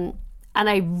 And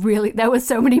there were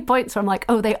so many points where I'm like,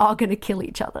 oh, they are going to kill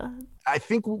each other. I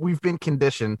think we've been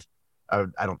conditioned,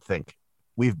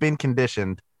 we've been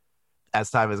conditioned as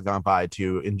time has gone by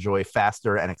to enjoy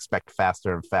faster and expect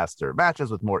faster and faster matches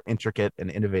with more intricate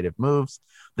and innovative moves.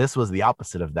 This was the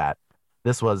opposite of that.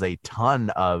 This was a ton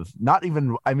of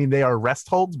they are rest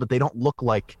holds, but they don't look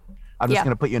like I'm just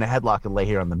going to put you in a headlock and lay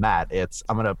here on the mat.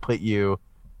 I'm going to put you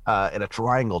in a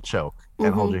triangle choke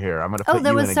and hold you here. I'm going to put you in a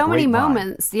there were so many grapevine.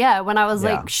 moments, when I was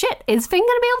like, shit, is Finn going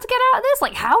to be able to get out of this?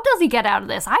 Like, how does he get out of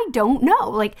this? I don't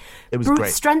know. Like, brute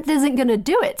great. Strength isn't going to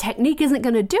do it. Technique isn't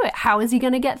going to do it. How is he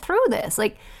going to get through this?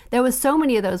 Like, there were so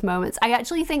many of those moments. I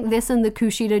actually think this and the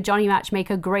Kushida-Johnny match make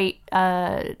a great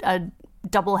a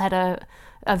doubleheader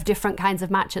of different kinds of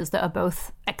matches that are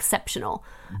both exceptional.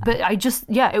 But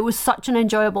it was such an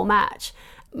enjoyable match.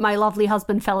 My lovely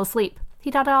husband fell asleep.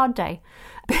 He'd had a hard day.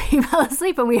 He fell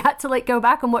asleep and we had to go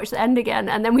back and watch the end again.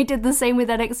 And then we did the same with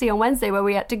NXT on Wednesday where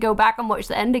we had to go back and watch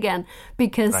the end again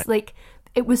because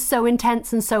it was so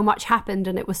intense and so much happened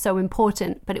and it was so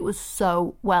important, but it was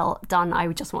so well done. I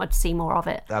just wanted to see more of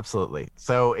it. Absolutely.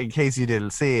 So in case you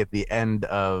didn't see, at the end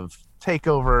of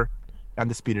TakeOver,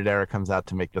 Undisputed Era comes out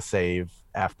to make the save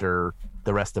after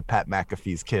the rest of Pat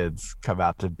McAfee's kids come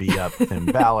out to beat up Finn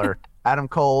Balor. Adam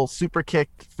Cole super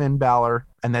kicked Finn Balor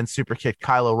and then super kicked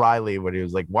Kyle O'Reilly when he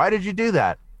was like, why did you do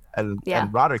that? And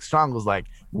Roderick Strong was like,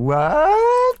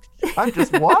 what? I'm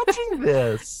just watching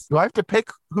this. Do I have to pick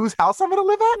whose house I'm going to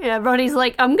live at? Yeah, Roddy's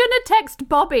like, I'm going to text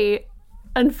Bobby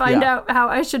and find out how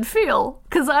I should feel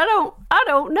because I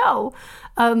don't know.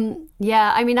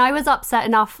 I was upset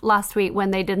enough last week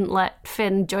when they didn't let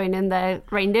Finn join in their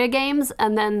reindeer games,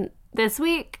 and then this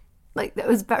week, that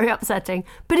was very upsetting.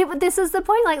 But this is the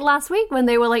point, last week when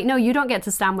they were like, no, you don't get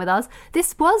to stand with us.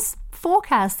 This was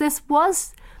forecast. This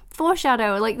was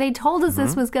foreshadow. They told us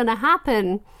this was going to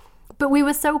happen. But we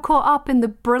were so caught up in the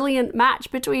brilliant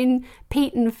match between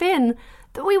Pete and Finn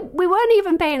that we weren't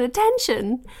even paying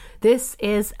attention. This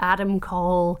is Adam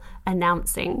Cole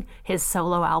announcing his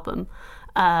solo album.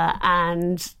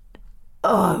 It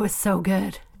was so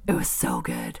good. It was so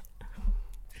good.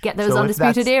 Get those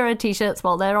Undisputed Era t-shirts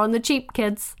while they're on the cheap,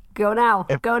 kids. Go now.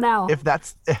 Go now. If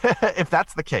that's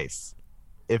the case,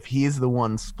 if he's the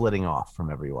one splitting off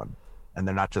from everyone and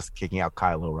they're not just kicking out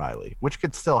Kyle O'Reilly, which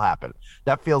could still happen,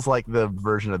 that feels like the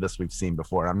version of this we've seen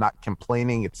before. I'm not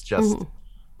complaining. It's just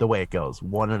the way it goes.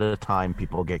 One at a time,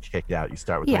 people get kicked out. You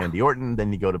start with Randy Orton,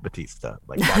 then you go to Batista.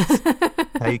 That's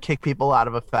how you kick people out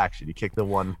of a faction. You kick the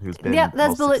one who's been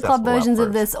there's Bullet Club versions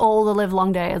of this all the live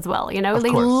long day as well. You know, they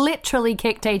literally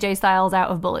kicked AJ Styles out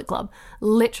of Bullet Club.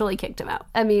 Literally kicked him out.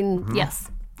 I mean,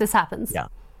 yes, this happens. Yeah,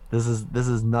 this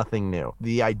is nothing new.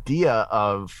 The idea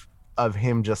of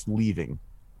him just leaving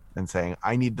and saying,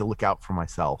 I need to look out for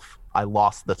myself. I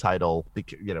lost the title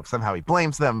because, somehow he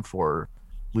blames them for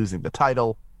losing the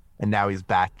title. And now he's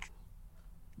back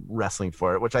wrestling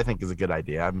for it, which I think is a good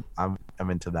idea. I'm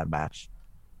into that match.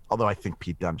 Although I think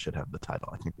Pete Dunne should have the title.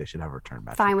 I think they should have a return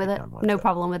match. Fine with it. No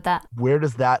problem with that. Where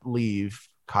does that leave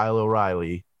Kyle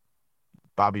O'Reilly,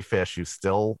 Bobby Fish, who's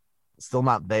still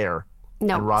not there,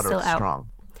 and Roderick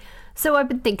Strong? So I've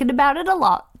been thinking about it a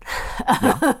lot,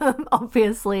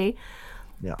 obviously.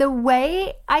 Yeah. The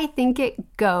way I think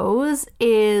it goes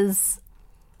is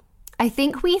I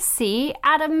think we see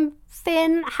Adam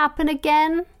Finn happen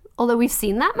again Although we've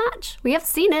seen that match. We have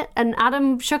seen it. And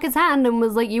Adam shook his hand and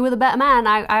was like, you were the better man.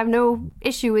 I have no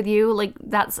issue with you. Like,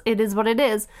 it is what it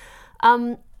is.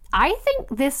 I think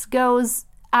this goes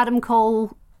Adam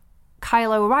Cole,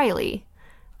 Kyle O'Reilly,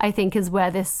 I think is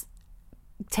where this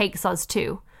takes us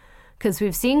to. Because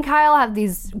we've seen Kyle have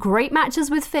these great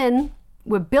matches with Finn.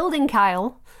 We're building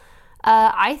Kyle.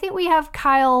 I think we have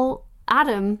Kyle,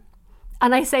 Adam,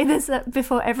 and I say this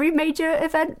before every major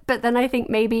event, but then I think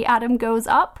maybe Adam goes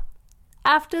up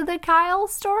after the Kyle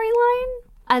storyline.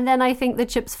 And then I think the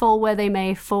chips fall where they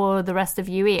may for the rest of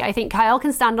UE. I think Kyle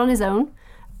can stand on his own.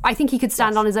 I think he could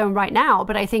stand on his own right now,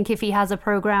 but I think if he has a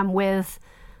program with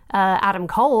Adam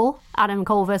Cole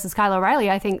versus Kyle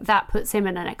O'Reilly, I think that puts him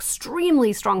in an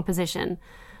extremely strong position.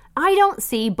 I don't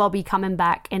see Bobby coming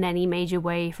back in any major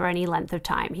way for any length of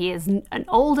time. He is an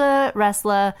older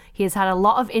wrestler. He has had a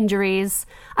lot of injuries.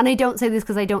 And I don't say this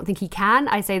because I don't think he can.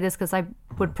 I say this because I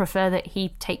would prefer that he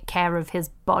take care of his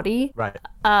body. Right.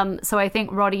 So I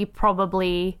think Roddy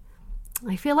probably...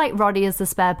 I feel like Roddy is the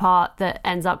spare part that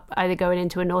ends up either going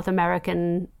into a North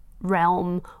American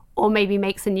realm or maybe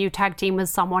makes a new tag team with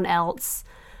someone else.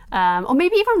 Or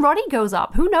maybe even Roddy goes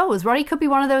up. Who knows? Roddy could be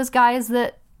one of those guys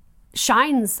that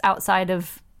shines outside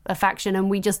of a faction and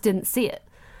we just didn't see it.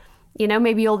 You know,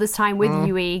 maybe all this time with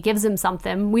UE gives him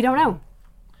something. We don't know.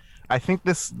 I think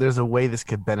there's a way this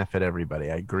could benefit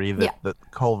everybody. I agree that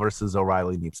Cole versus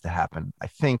O'Reilly needs to happen. I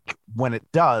think when it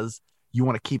does, you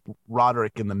want to keep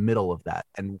Roderick in the middle of that.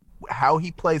 And how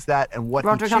he plays that and what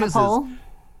Roderick he chooses. on a pole.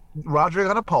 Roderick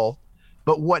on a pole.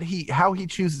 But how he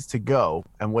chooses to go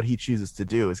and what he chooses to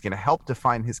do is going to help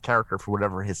define his character for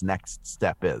whatever his next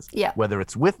step is. Yeah. Whether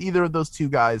it's with either of those two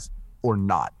guys or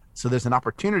not. So there's an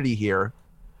opportunity here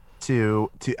to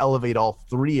elevate all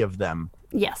three of them.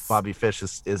 Yes. Bobby Fish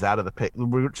is out of the picture.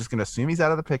 We're just going to assume he's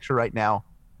out of the picture right now.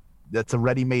 That's a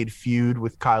ready-made feud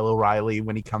with Kyle O'Reilly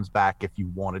when he comes back if you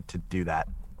wanted to do that.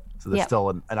 So there's still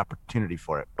an opportunity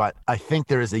for it. But I think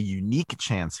there is a unique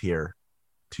chance here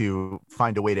to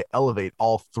find a way to elevate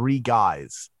all three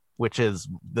guys, which is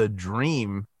the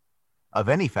dream of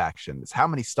any faction. Is how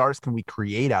many stars can we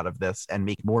create out of this and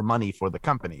make more money for the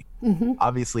company? Mm-hmm.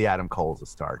 Obviously, Adam Cole is a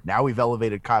star. Now we've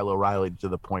elevated Kyle O'Reilly to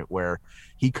the point where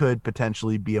he could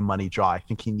potentially be a money draw. I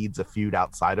think he needs a feud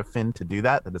outside of Finn to do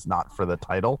that is not for the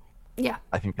title. Yeah.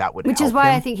 I think that would Which help is why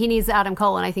him. I think he needs Adam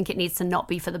Cole, and I think it needs to not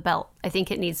be for the belt. I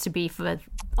think it needs to be for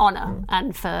honor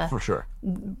and for sure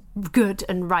good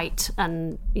and right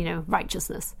and,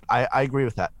 righteousness. I agree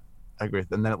with that.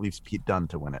 And then it leaves Pete Dunne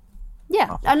to win it.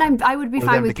 Yeah, and I would be For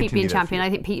fine them with to Pete being continue champion. that I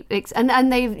think Pete,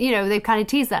 and they've kind of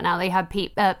teased that now. They have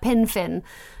Pete pin Finn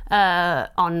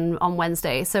on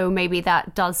Wednesday, so maybe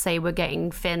that does say we're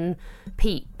getting Finn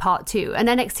Pete part 2. And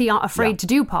NXT aren't afraid to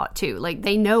do part 2. Like,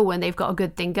 they know when they've got a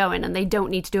good thing going, and they don't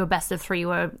need to do a best of 3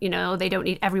 where they don't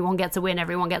need everyone gets a win,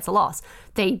 everyone gets a loss.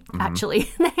 They actually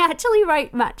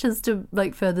write matches to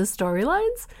like further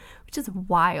storylines, which is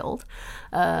wild.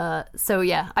 So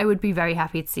yeah, I would be very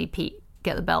happy to see Pete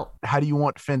get the belt. How do you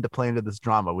want Finn to play into this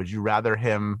drama? Would you rather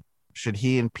should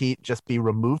he and Pete just be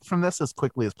removed from this as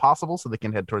quickly as possible so they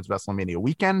can head towards WrestleMania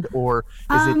weekend? Or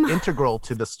is it integral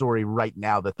to the story right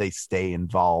now that they stay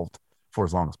involved for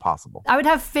as long as possible? I would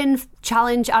have Finn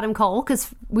challenge Adam Cole because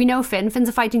we know Finn's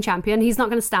a fighting champion. He's not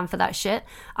going to stand for that shit.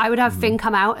 I would have Finn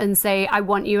come out and say, I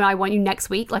want you next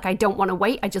week. Like, I don't want to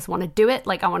wait. I just want to do it.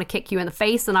 Like, I want to kick you in the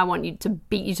face and I want you to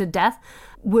beat you to death.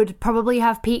 Would probably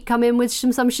have Pete come in with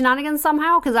some shenanigans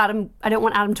somehow because I don't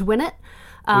want Adam to win it.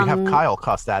 We have Kyle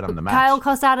cost Adam the match. Kyle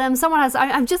cost Adam. Someone has.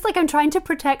 I'm trying to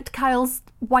protect Kyle's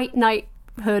white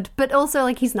knighthood, but also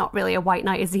like he's not really a white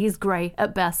knight, is he? He's grey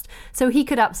at best, so he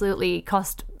could absolutely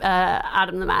cost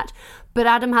Adam the match. But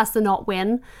Adam has to not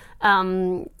win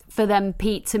for them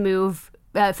Pete to move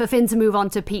for Finn to move on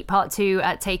to Pete part 2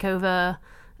 at Takeover,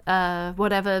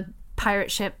 whatever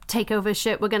pirate ship takeover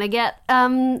shit we're gonna get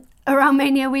around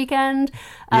Mania weekend.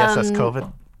 The SS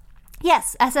COVID.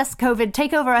 Yes, SS COVID,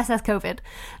 Takeover SS COVID.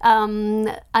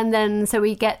 And then so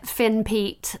we get Finn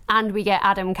Pete and we get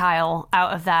Adam Kyle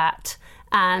out of that.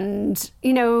 And,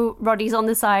 Roddy's on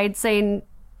the side saying,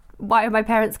 why are my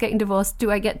parents getting divorced? Do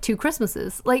I get 2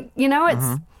 Christmases? Like,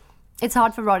 it's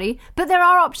hard for Roddy. But there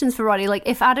are options for Roddy. Like,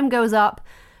 if Adam goes up,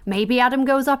 maybe Adam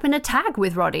goes up in a tag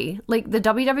with Roddy. Like, the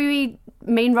WWE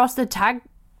main roster tag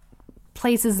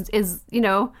place is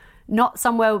not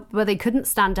somewhere where they couldn't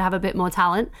stand to have a bit more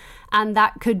talent, and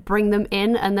that could bring them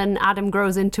in, and then Adam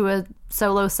grows into a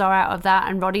solo star out of that,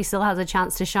 and Roddy still has a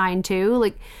chance to shine too.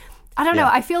 Like, I don't know,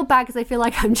 I feel bad because I feel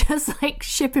like I'm just like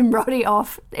shipping Roddy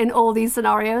off in all these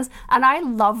scenarios, and I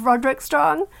love Roderick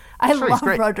Strong. I love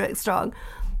Roderick Strong,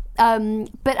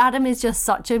 but Adam is just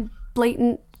such a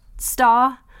blatant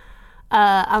star,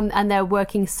 and they're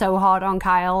working so hard on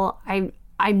Kyle.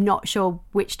 I'm not sure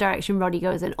which direction Roddy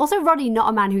goes in. Also, Roddy, not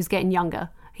a man who's getting younger.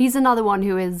 He's another one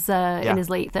who is in his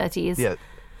late 30s. Yeah.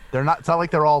 It's not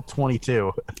like they're all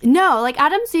 22. No, like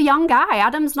Adam's a young guy.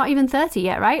 Adam's not even 30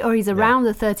 yet, right? Or he's around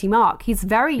the 30 mark. He's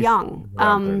very young.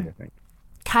 Around 30, I think.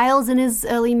 Kyle's in his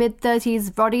early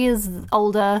mid-30s. Roddy is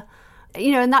older.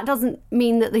 You know, and that doesn't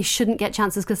mean that they shouldn't get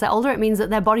chances because they're older. It means that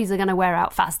their bodies are going to wear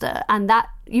out faster. And that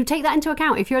you take that into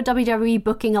account. If you're WWE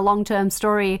booking a long-term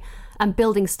story and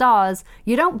building stars,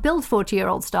 you don't build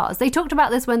 40-year-old stars. They talked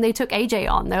about this when they took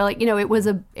AJ on. They're like, you know, it was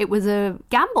a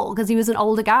gamble because he was an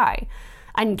older guy.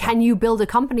 And can you build a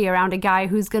company around a guy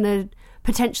who's going to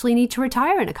potentially need to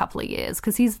retire in a couple of years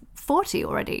because he's 40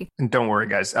 already? And don't worry,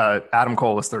 guys. Adam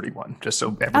Cole is 31. Just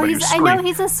so everybody I know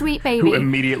he's a sweet baby. Who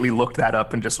immediately looked that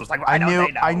up and just was like, I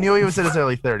knew he was in his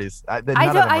early 30s. I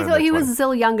thought he was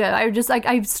still younger.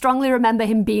 I strongly remember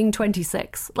him being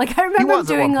 26. Like I remember him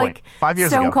doing like 5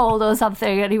 years Stone ago. Cold or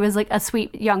something, and he was like a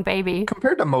sweet young baby.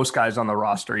 Compared to most guys on the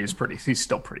roster, he's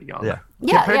still pretty young. Yeah.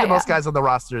 Compared to most guys on the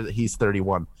roster, he's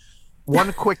 31.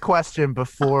 One quick question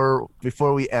before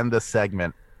we end this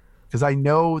segment, because I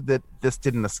know that this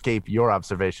didn't escape your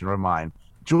observation or mine.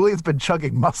 Julian's been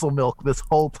chugging muscle milk this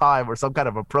whole time, or some kind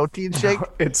of a protein shake.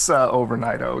 It's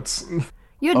overnight oats.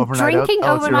 You're drinking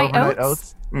overnight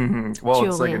oats? Mm-hmm. Well,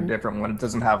 Julian. It's like a different one. It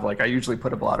doesn't have I usually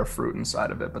put a lot of fruit inside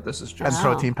of it, but this is just and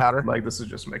protein powder. Like this is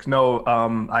just mixed. No,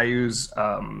 I use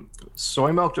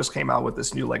soy milk. Just came out with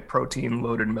this new protein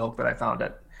loaded milk that I found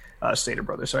at Stater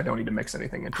Brothers, so I don't need to mix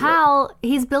anything into it. Hal,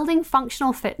 he's building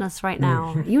functional fitness right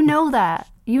now. You know that.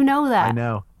 You know that.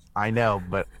 I know,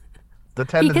 but the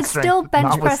tendon he could strength still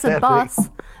bench press a bus,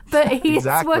 but he's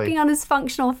Exactly. working on his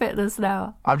functional fitness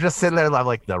now. I'm just sitting there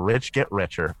like the rich get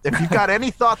richer. If you've got any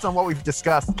thoughts on what we've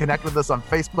discussed, connect with us on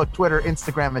Facebook, Twitter,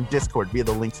 Instagram, and Discord via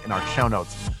the links in our show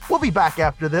notes. We'll be back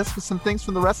after this with some things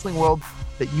from the wrestling world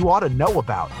that you ought to know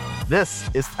about. This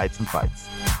is Tights and Fights.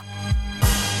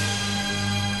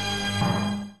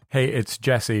 Hey, it's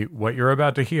Jesse. What you're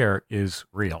about to hear is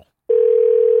real.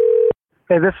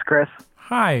 Hey, this is Chris.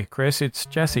 Hi, Chris. It's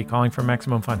Jesse calling from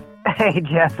Maximum Fun. Hey,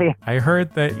 Jesse. I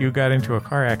heard that you got into a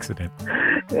car accident.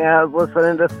 Yeah, I was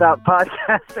listening to Stop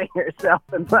Podcasting Yourself,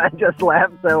 and I just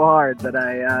laughed so hard that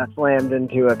I slammed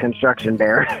into a construction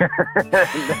barrier.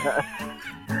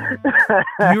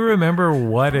 You remember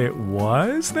what it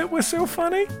was that was so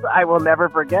funny? I will never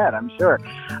forget, I'm sure.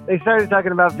 They started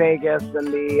talking about Vegas and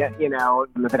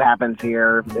if it happens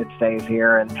here, it stays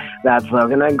here, and that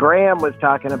slogan. And Graham was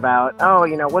talking about,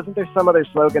 wasn't there some other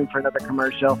slogan for another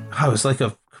commercial? Oh, it was like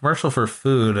a commercial for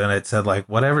food, and it said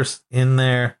whatever's in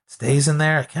there stays in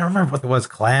there. I can't remember what it was,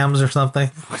 clams or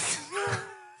something.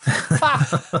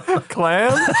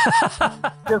 Clam?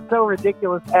 Just so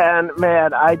ridiculous. And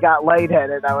man, I got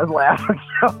lightheaded. I was laughing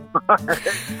so hard.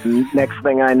 Next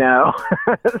thing I know,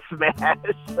 smash.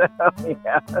 So,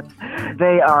 yeah.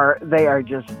 They are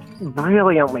just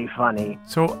brilliantly funny.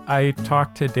 So I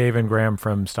talked to Dave and Graham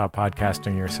from Stop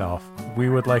Podcasting Yourself. We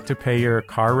would like to pay your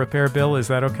car repair bill. Is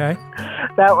that okay?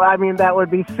 That would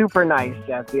be super nice,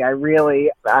 Jesse.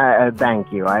 I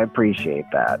thank you. I appreciate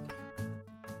that.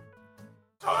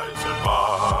 Tights and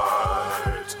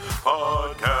Fights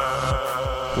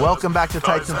Podcast. Welcome back to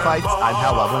Tights and Fights. I'm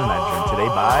Hal Lublin, and I'm joined today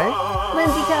by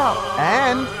Lindsay Kell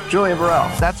and Julian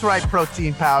Burrell. That's right,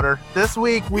 protein powder. This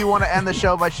week, we want to end the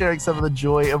show by sharing some of the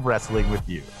joy of wrestling with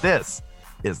you. This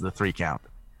is the 3 Count.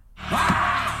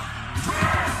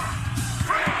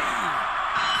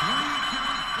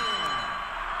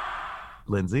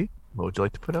 Lindsay, what would you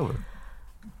like to put over?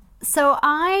 So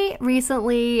I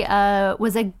recently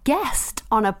was a guest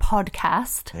on a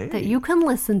podcast that you can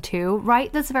listen to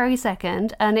right this very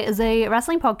second. And it is a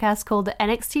wrestling podcast called the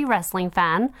NXT Wrestling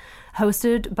Fan,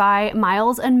 hosted by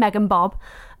Miles and Megan Bob.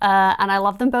 And I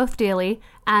love them both dearly.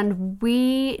 And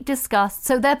we discussed,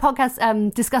 so their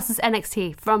podcast discusses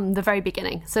NXT from the very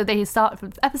beginning. So they start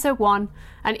from episode 1,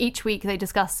 and each week they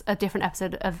discuss a different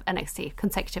episode of NXT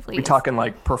consecutively. We talking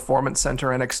Performance Center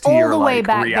NXT all or the way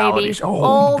back, reality baby. show?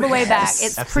 All the way back.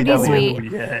 It's FCW. pretty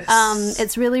sweet. Yes.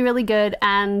 It's really, really good.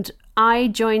 And I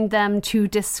joined them to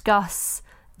discuss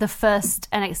the first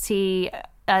NXT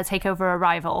TakeOver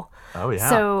Arrival. Oh, yeah.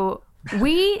 So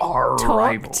we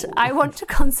talked, I want to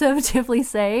conservatively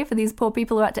say, for these poor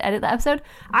people who had to edit that episode,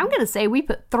 I'm going to say we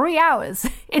put 3 hours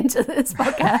into this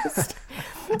podcast.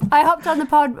 I hopped on the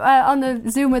pod, on the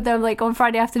Zoom with them on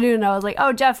Friday afternoon, and I was like,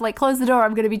 oh, Jeff, close the door.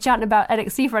 I'm going to be chatting about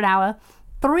NXT for an hour.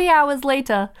 3 hours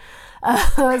later,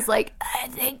 I was like, I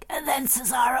think, and then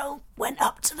Cesaro went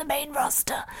up to the main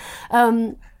roster.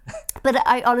 But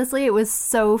I honestly, it was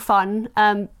so fun.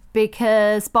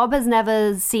 because Bob has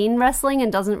never seen wrestling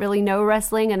and doesn't really know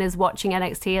wrestling and is watching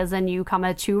NXT as a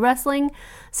newcomer to wrestling.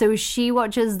 So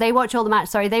they watch all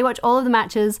of the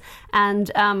matches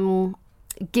and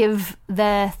give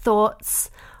their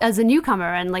thoughts as a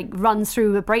newcomer and like runs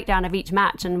through a breakdown of each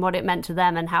match and what it meant to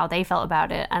them and how they felt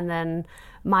about it. And then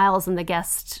Miles and the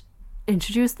guest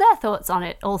introduced their thoughts on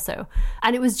it also.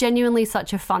 And it was genuinely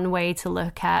such a fun way to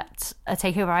look at a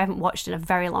takeover I haven't watched in a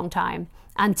very long time,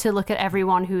 and to look at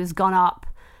everyone who's gone up,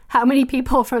 how many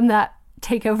people from that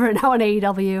takeover are now on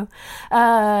AEW,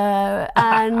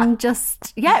 and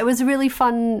just it was a really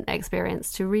fun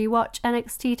experience to rewatch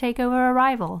NXT TakeOver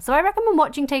Arrival. So I recommend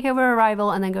watching TakeOver Arrival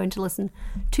and then going to listen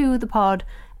to the pod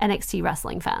NXT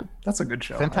Wrestling Fan. That's a good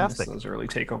show. Fantastic. I miss those early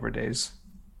takeover days.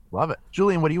 Love it.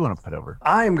 Julian, what do you want to put over?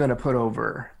 I'm going to put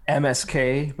over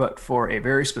MSK, but for a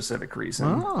very specific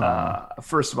reason.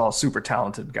 First of all, super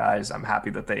talented guys. I'm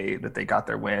happy that they got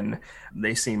their win.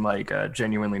 They seem like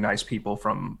genuinely nice people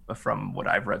from what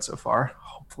I've read so far.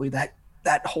 Hopefully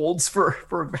that holds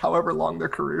for however long their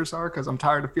careers are, because I'm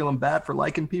tired of feeling bad for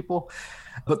liking people.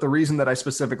 But the reason that I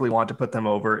specifically want to put them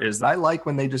over is that I like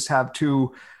when they just have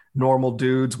two normal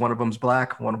dudes, one of them's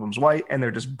black, one of them's white, and they're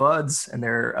just buds, and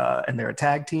they're a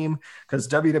tag team, because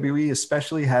WWE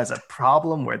especially has a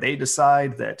problem where they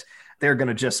decide that they're going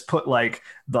to just put like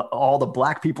all the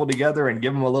black people together and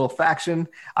give them a little faction.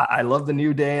 I love the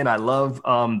New Day and I love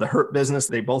the Hurt Business.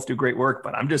 They both do great work,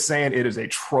 but I'm just saying it is a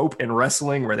trope in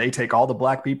wrestling where they take all the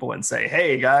black people and say,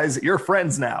 hey guys, you're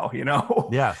friends now, you know?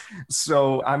 Yeah.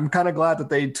 So I'm kind of glad that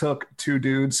they took two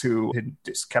dudes who had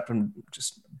just kept them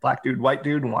just black dude, white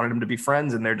dude, and wanted them to be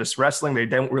friends, and they're just wrestling. They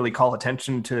don't really call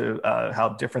attention to how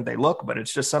different they look, but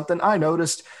it's just something I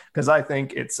noticed, because I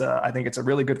think it's a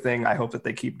really good thing. I hope that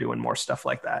they keep doing more stuff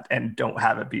like that and don't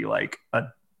have it be like a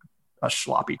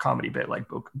sloppy comedy bit like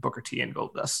Booker T and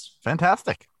Goldust.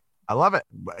 Fantastic. I love it.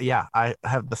 Yeah, I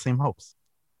have the same hopes.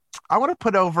 I want to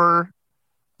put over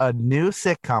a new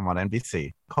sitcom on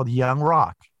NBC called Young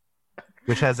Rock,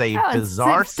 which has a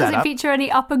bizarre setup. Does it feature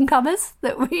any up-and-comers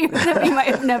that we might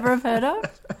have never have heard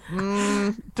of?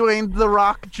 Dwayne The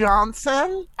Rock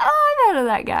Johnson? Oh, I've heard of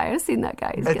that guy. I've seen that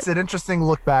guy. It's an interesting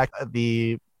look back.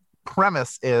 The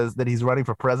premise is that he's running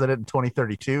for president in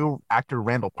 2032. Actor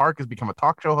Randall Park has become a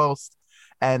talk show host,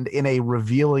 and in a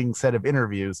revealing set of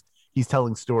interviews, he's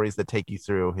telling stories that take you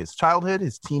through his childhood,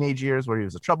 his teenage years where he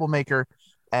was a troublemaker,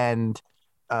 and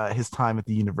his time at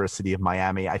the University of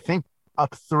Miami. I think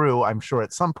up through, I'm sure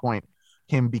at some point,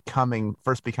 him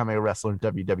first becoming a wrestler in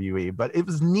WWE. But it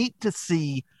was neat to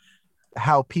see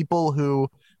how people who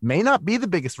may not be the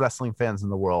biggest wrestling fans in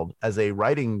the world, as a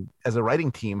writing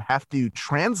team, have to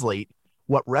translate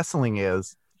what wrestling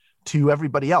is to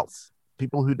everybody else.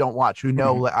 People who don't watch, who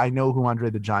know, I know who Andre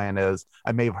the Giant is.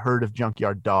 I may have heard of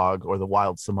Junkyard Dog or the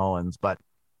Wild Samoans, but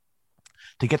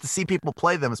to get to see people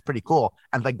play them is pretty cool.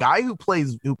 And the guy who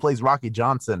plays Rocky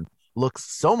Johnson looks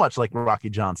so much like Rocky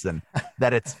Johnson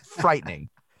that it's frightening.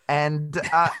 And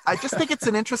I just think it's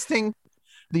an interesting.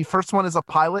 The first one is a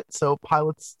pilot, so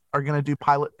pilots are going to do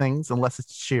pilot things unless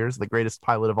it's Cheers, the greatest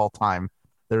pilot of all time.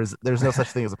 There's no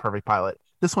such thing as a perfect pilot.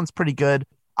 This one's pretty good.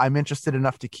 I'm interested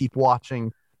enough to keep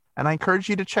watching, and I encourage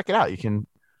you to check it out. You can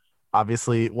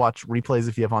obviously watch replays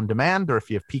if you have on demand, or if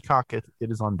you have Peacock, it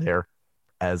is on there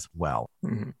as well.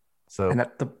 Mm-hmm. So, and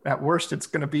at worst, it's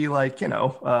going to be like,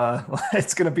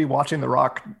 it's going to be watching The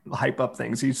Rock hype up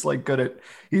things. He's good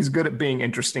at being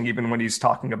interesting, even when he's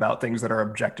talking about things that are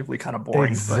objectively kind of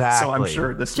boring. Exactly. So I'm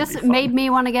sure this just made me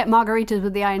want to get margaritas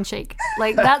with the Iron Shake.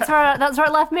 Like that's where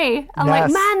it left me. I'm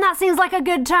like, man, that seems like a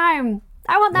good time.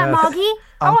 I want that Moggy.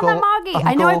 I want that Moggy.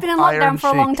 I know I've been in lockdown for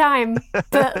a long time,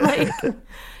 but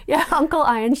Uncle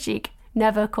Iron Sheik.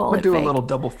 Never call it fake. We'll do a little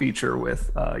double feature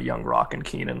with Young Rock and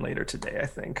Keenan later today, I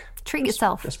think. Treat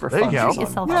yourself. Just for there fun. You go. Treat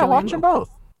yourself. Yeah, watch them both.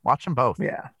 Watch them both.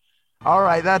 Yeah. All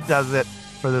right, that does it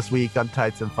for this week on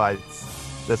Tights and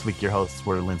Fights. This week, your hosts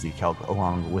were Lindsay Kelk,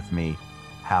 along with me,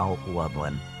 Hal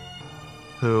Lublin,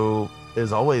 who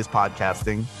is always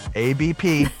podcasting.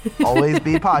 ABP, always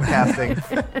be podcasting.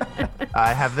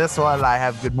 I have this one. I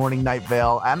have Good Morning Night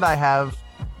Vale, and I have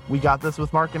We Got This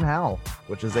with Mark and Hal,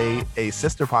 which is a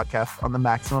sister podcast on the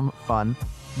Maximum Fun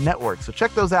Network. So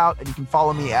check those out, and you can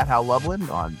follow me at Hal Lublin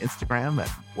on Instagram,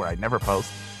 where I never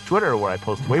post, Twitter, where I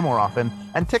post way more often,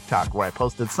 and TikTok, where I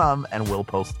posted some and will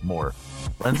post more.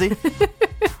 Lindsay?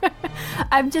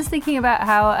 I'm just thinking about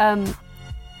how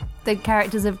the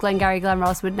characters of Glengarry Glen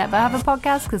Ross would never have a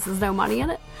podcast because there's no money in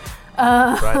it.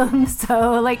 Right.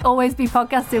 So, like, always be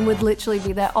podcasting would literally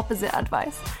be their opposite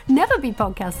advice. Never be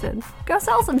podcasting. Go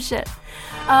sell some shit.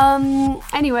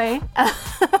 Anyway,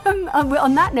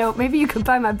 on that note, maybe you could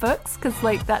buy my books, because,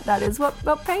 like, that is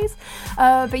what pays.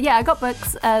 But yeah, I got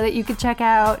books that you could check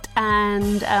out,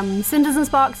 and Cinders and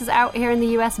Sparks is out here in the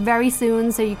US very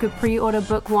soon, so you could pre-order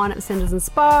book 1 at Cinders and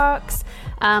Sparks.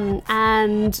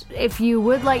 And if you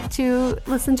would like to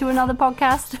listen to another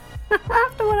podcast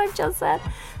after what I've just said,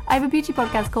 I have a beauty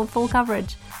podcast called Full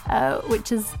Coverage,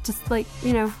 which is just like,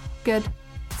 good.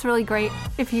 It's really great.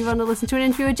 If you want to listen to an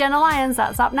interview with Jenna Lyons,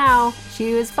 that's up now.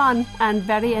 She was fun and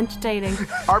very entertaining.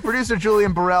 Our producer,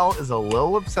 Julian Burrell, is a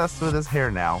little obsessed with his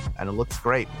hair now, and it looks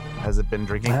great. Has it been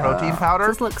drinking protein powder?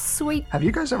 This looks sweet. Have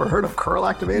you guys ever heard of curl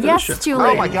activated? Yes,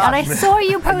 Julian. Oh my gosh. And I saw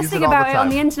you I use posting it all the about it on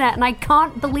time. the internet, and I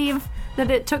can't believe that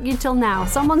it took you till now.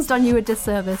 Someone's done you a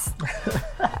disservice.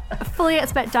 I fully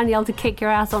expect Danielle to kick your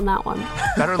ass on that one.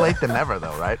 Better late than never,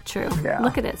 though, right? True. Yeah.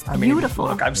 Look at it. It's I mean, beautiful.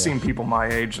 look, I've seen people my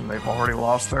age and they've already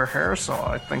lost their hair, so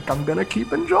I think I'm gonna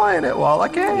keep enjoying it while I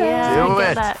can. Yeah, Do I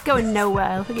get it. that. Going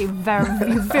nowhere. Look at you,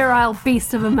 you virile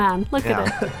beast of a man. Look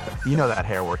at it. You know that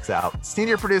hair works out.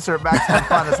 Senior producer at Maximum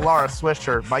Fun is Laura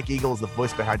Swisher. Mike Eagle is the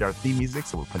voice behind our theme music,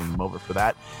 so we're putting him over for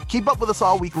that. Keep up with us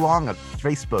all week long on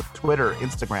Facebook, Twitter,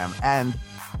 Instagram, and,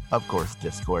 of course,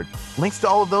 Discord. Links to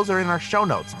all of those are in our show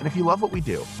notes. And if you love what we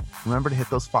do, remember to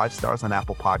hit those 5 stars on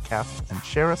Apple Podcasts and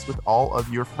share us with all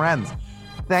of your friends.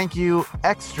 Thank you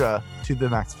extra to the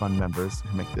Max Fun members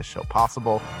who make this show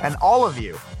possible, and all of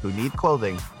you who need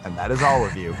clothing, and that is all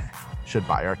of you, should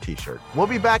buy our t-shirt. We'll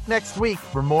be back next week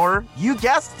for more, you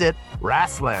guessed it,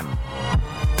 wrestling.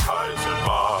 Ties and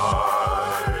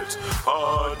Bites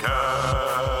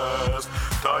Podcast.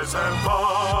 Ties and Bites.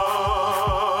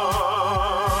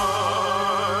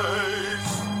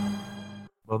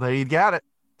 Well, there you got it.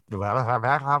 Yep,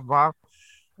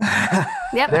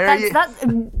 There that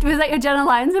was that your Jenna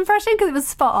Lyons impression? Because it was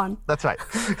spot on. That's right.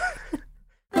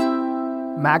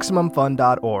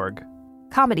 MaximumFun.org.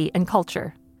 Comedy and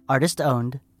culture. Artist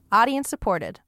owned. Audience supported.